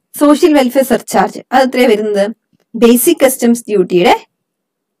സോഷ്യൽ വെൽഫെയർ സർചാർജ് അത് എത്രയാണ് വരുന്നത്? Basic customs ഡ്യൂട്ടിയുടെ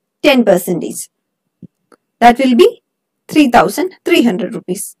 10%. That will be 3,300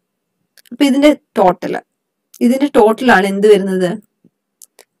 rupees. അപ്പൊ ഇതിന്റെ ടോട്ടലാണ് എന്ത് വരുന്നത്?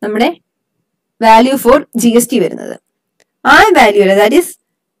 നമ്മുടെ വാല്യൂ ഫോർ GST വരുന്നത്. ആ വാല്യൂ ദാറ്റ് ഈസ്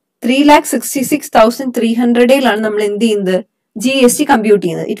 3,66,300 നമ്മൾ എന്ത് ചെയ്യുന്നത്? GST കമ്പ്യൂട്ട്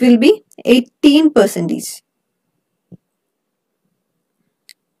ചെയ്യുന്നത്. It will be 18%.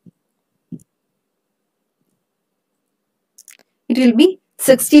 It will be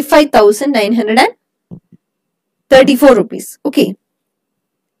 65,934 rupees. Okay.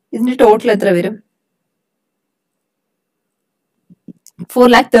 ഇതിന്റെ ടോട്ടൽ എത്ര വരും?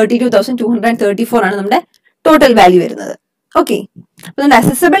 4,32,234 ആണ് നമ്മുടെ ടോട്ടൽ വാല്യൂ വരുന്നത്. ഓക്കെ, അപ്പൊ നമ്മുടെ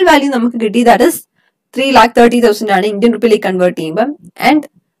അസസബിൾ വാല്യൂ നമുക്ക് കിട്ടി. ദാറ്റ് ഇസ് 3,30,000 ആണ് ഇന്ത്യൻ റുപ്പിയിലേക്ക് കൺവേർട്ട് ചെയ്യുമ്പോൾ. ആൻഡ്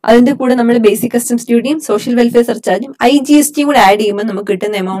അതിന്റെ കൂടെ നമ്മൾ ബേസിക് കസ്റ്റംസ് ഡ്യൂട്ടിയും സോഷ്യൽ വെൽഫെയർ സർചാർജും IGSTയും കൂടെ ആഡ് ചെയ്യുമ്പോൾ നമുക്ക്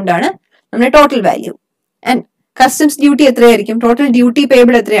കിട്ടുന്ന എമൗണ്ട് ആണ് നമ്മുടെ total value. And customs duty എത്രയായിരിക്കും? ടോട്ടൽ ഡ്യൂട്ടി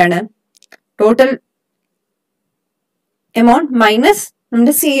പേയബിൾ എത്രയാണ്? ടോട്ടൽ എമൗണ്ട് മൈനസ്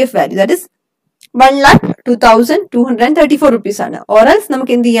നമ്മുടെ CF value, that is 1,02,234 rupees ആണ്. ഓറൽസ്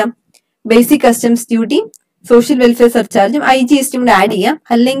നമുക്ക് എന്ത് ചെയ്യാം? Basic customs duty social welfare സർചാർജും IGSTയും കൂടെ ആഡ് ചെയ്യാം.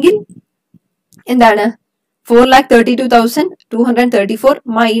 അല്ലെങ്കിൽ എന്താണ്? 4,32,234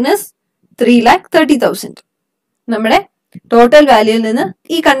 മൈനസ് 3,30,000. നമ്മുടെ ടോട്ടൽ വാല്യൂയിൽ നിന്ന്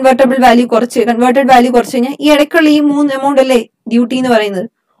ഈ കൺവേർട്ടഡ് വാല്യൂ കുറച്ച് കഴിഞ്ഞാൽ ഈ ഇടയ്ക്കുള്ള ഈ 3 എമൗണ്ട് അല്ലേ ഡ്യൂട്ടി എന്ന് പറയുന്നത്.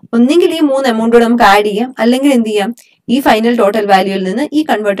 ഒന്നെങ്കിൽ ഈ 3 എമൗണ്ട് കൂടെ നമുക്ക് ആഡ് ചെയ്യാം, അല്ലെങ്കിൽ എന്ത് ചെയ്യാം? ഈ ഫൈനൽ ടോട്ടൽ വാല്യൂയിൽ നിന്ന് ഈ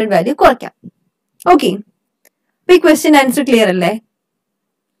കൺവേർട്ടഡ് വാല്യൂ കുറയ്ക്കാം. ഓക്കെ, അപ്പൊ ഈ ക്വസ്റ്റ്യൻ ആൻസർ ക്ലിയർ അല്ലേ?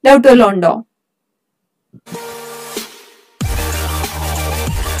 ഡൗട്ട് വല്ലതും ഉണ്ടോ?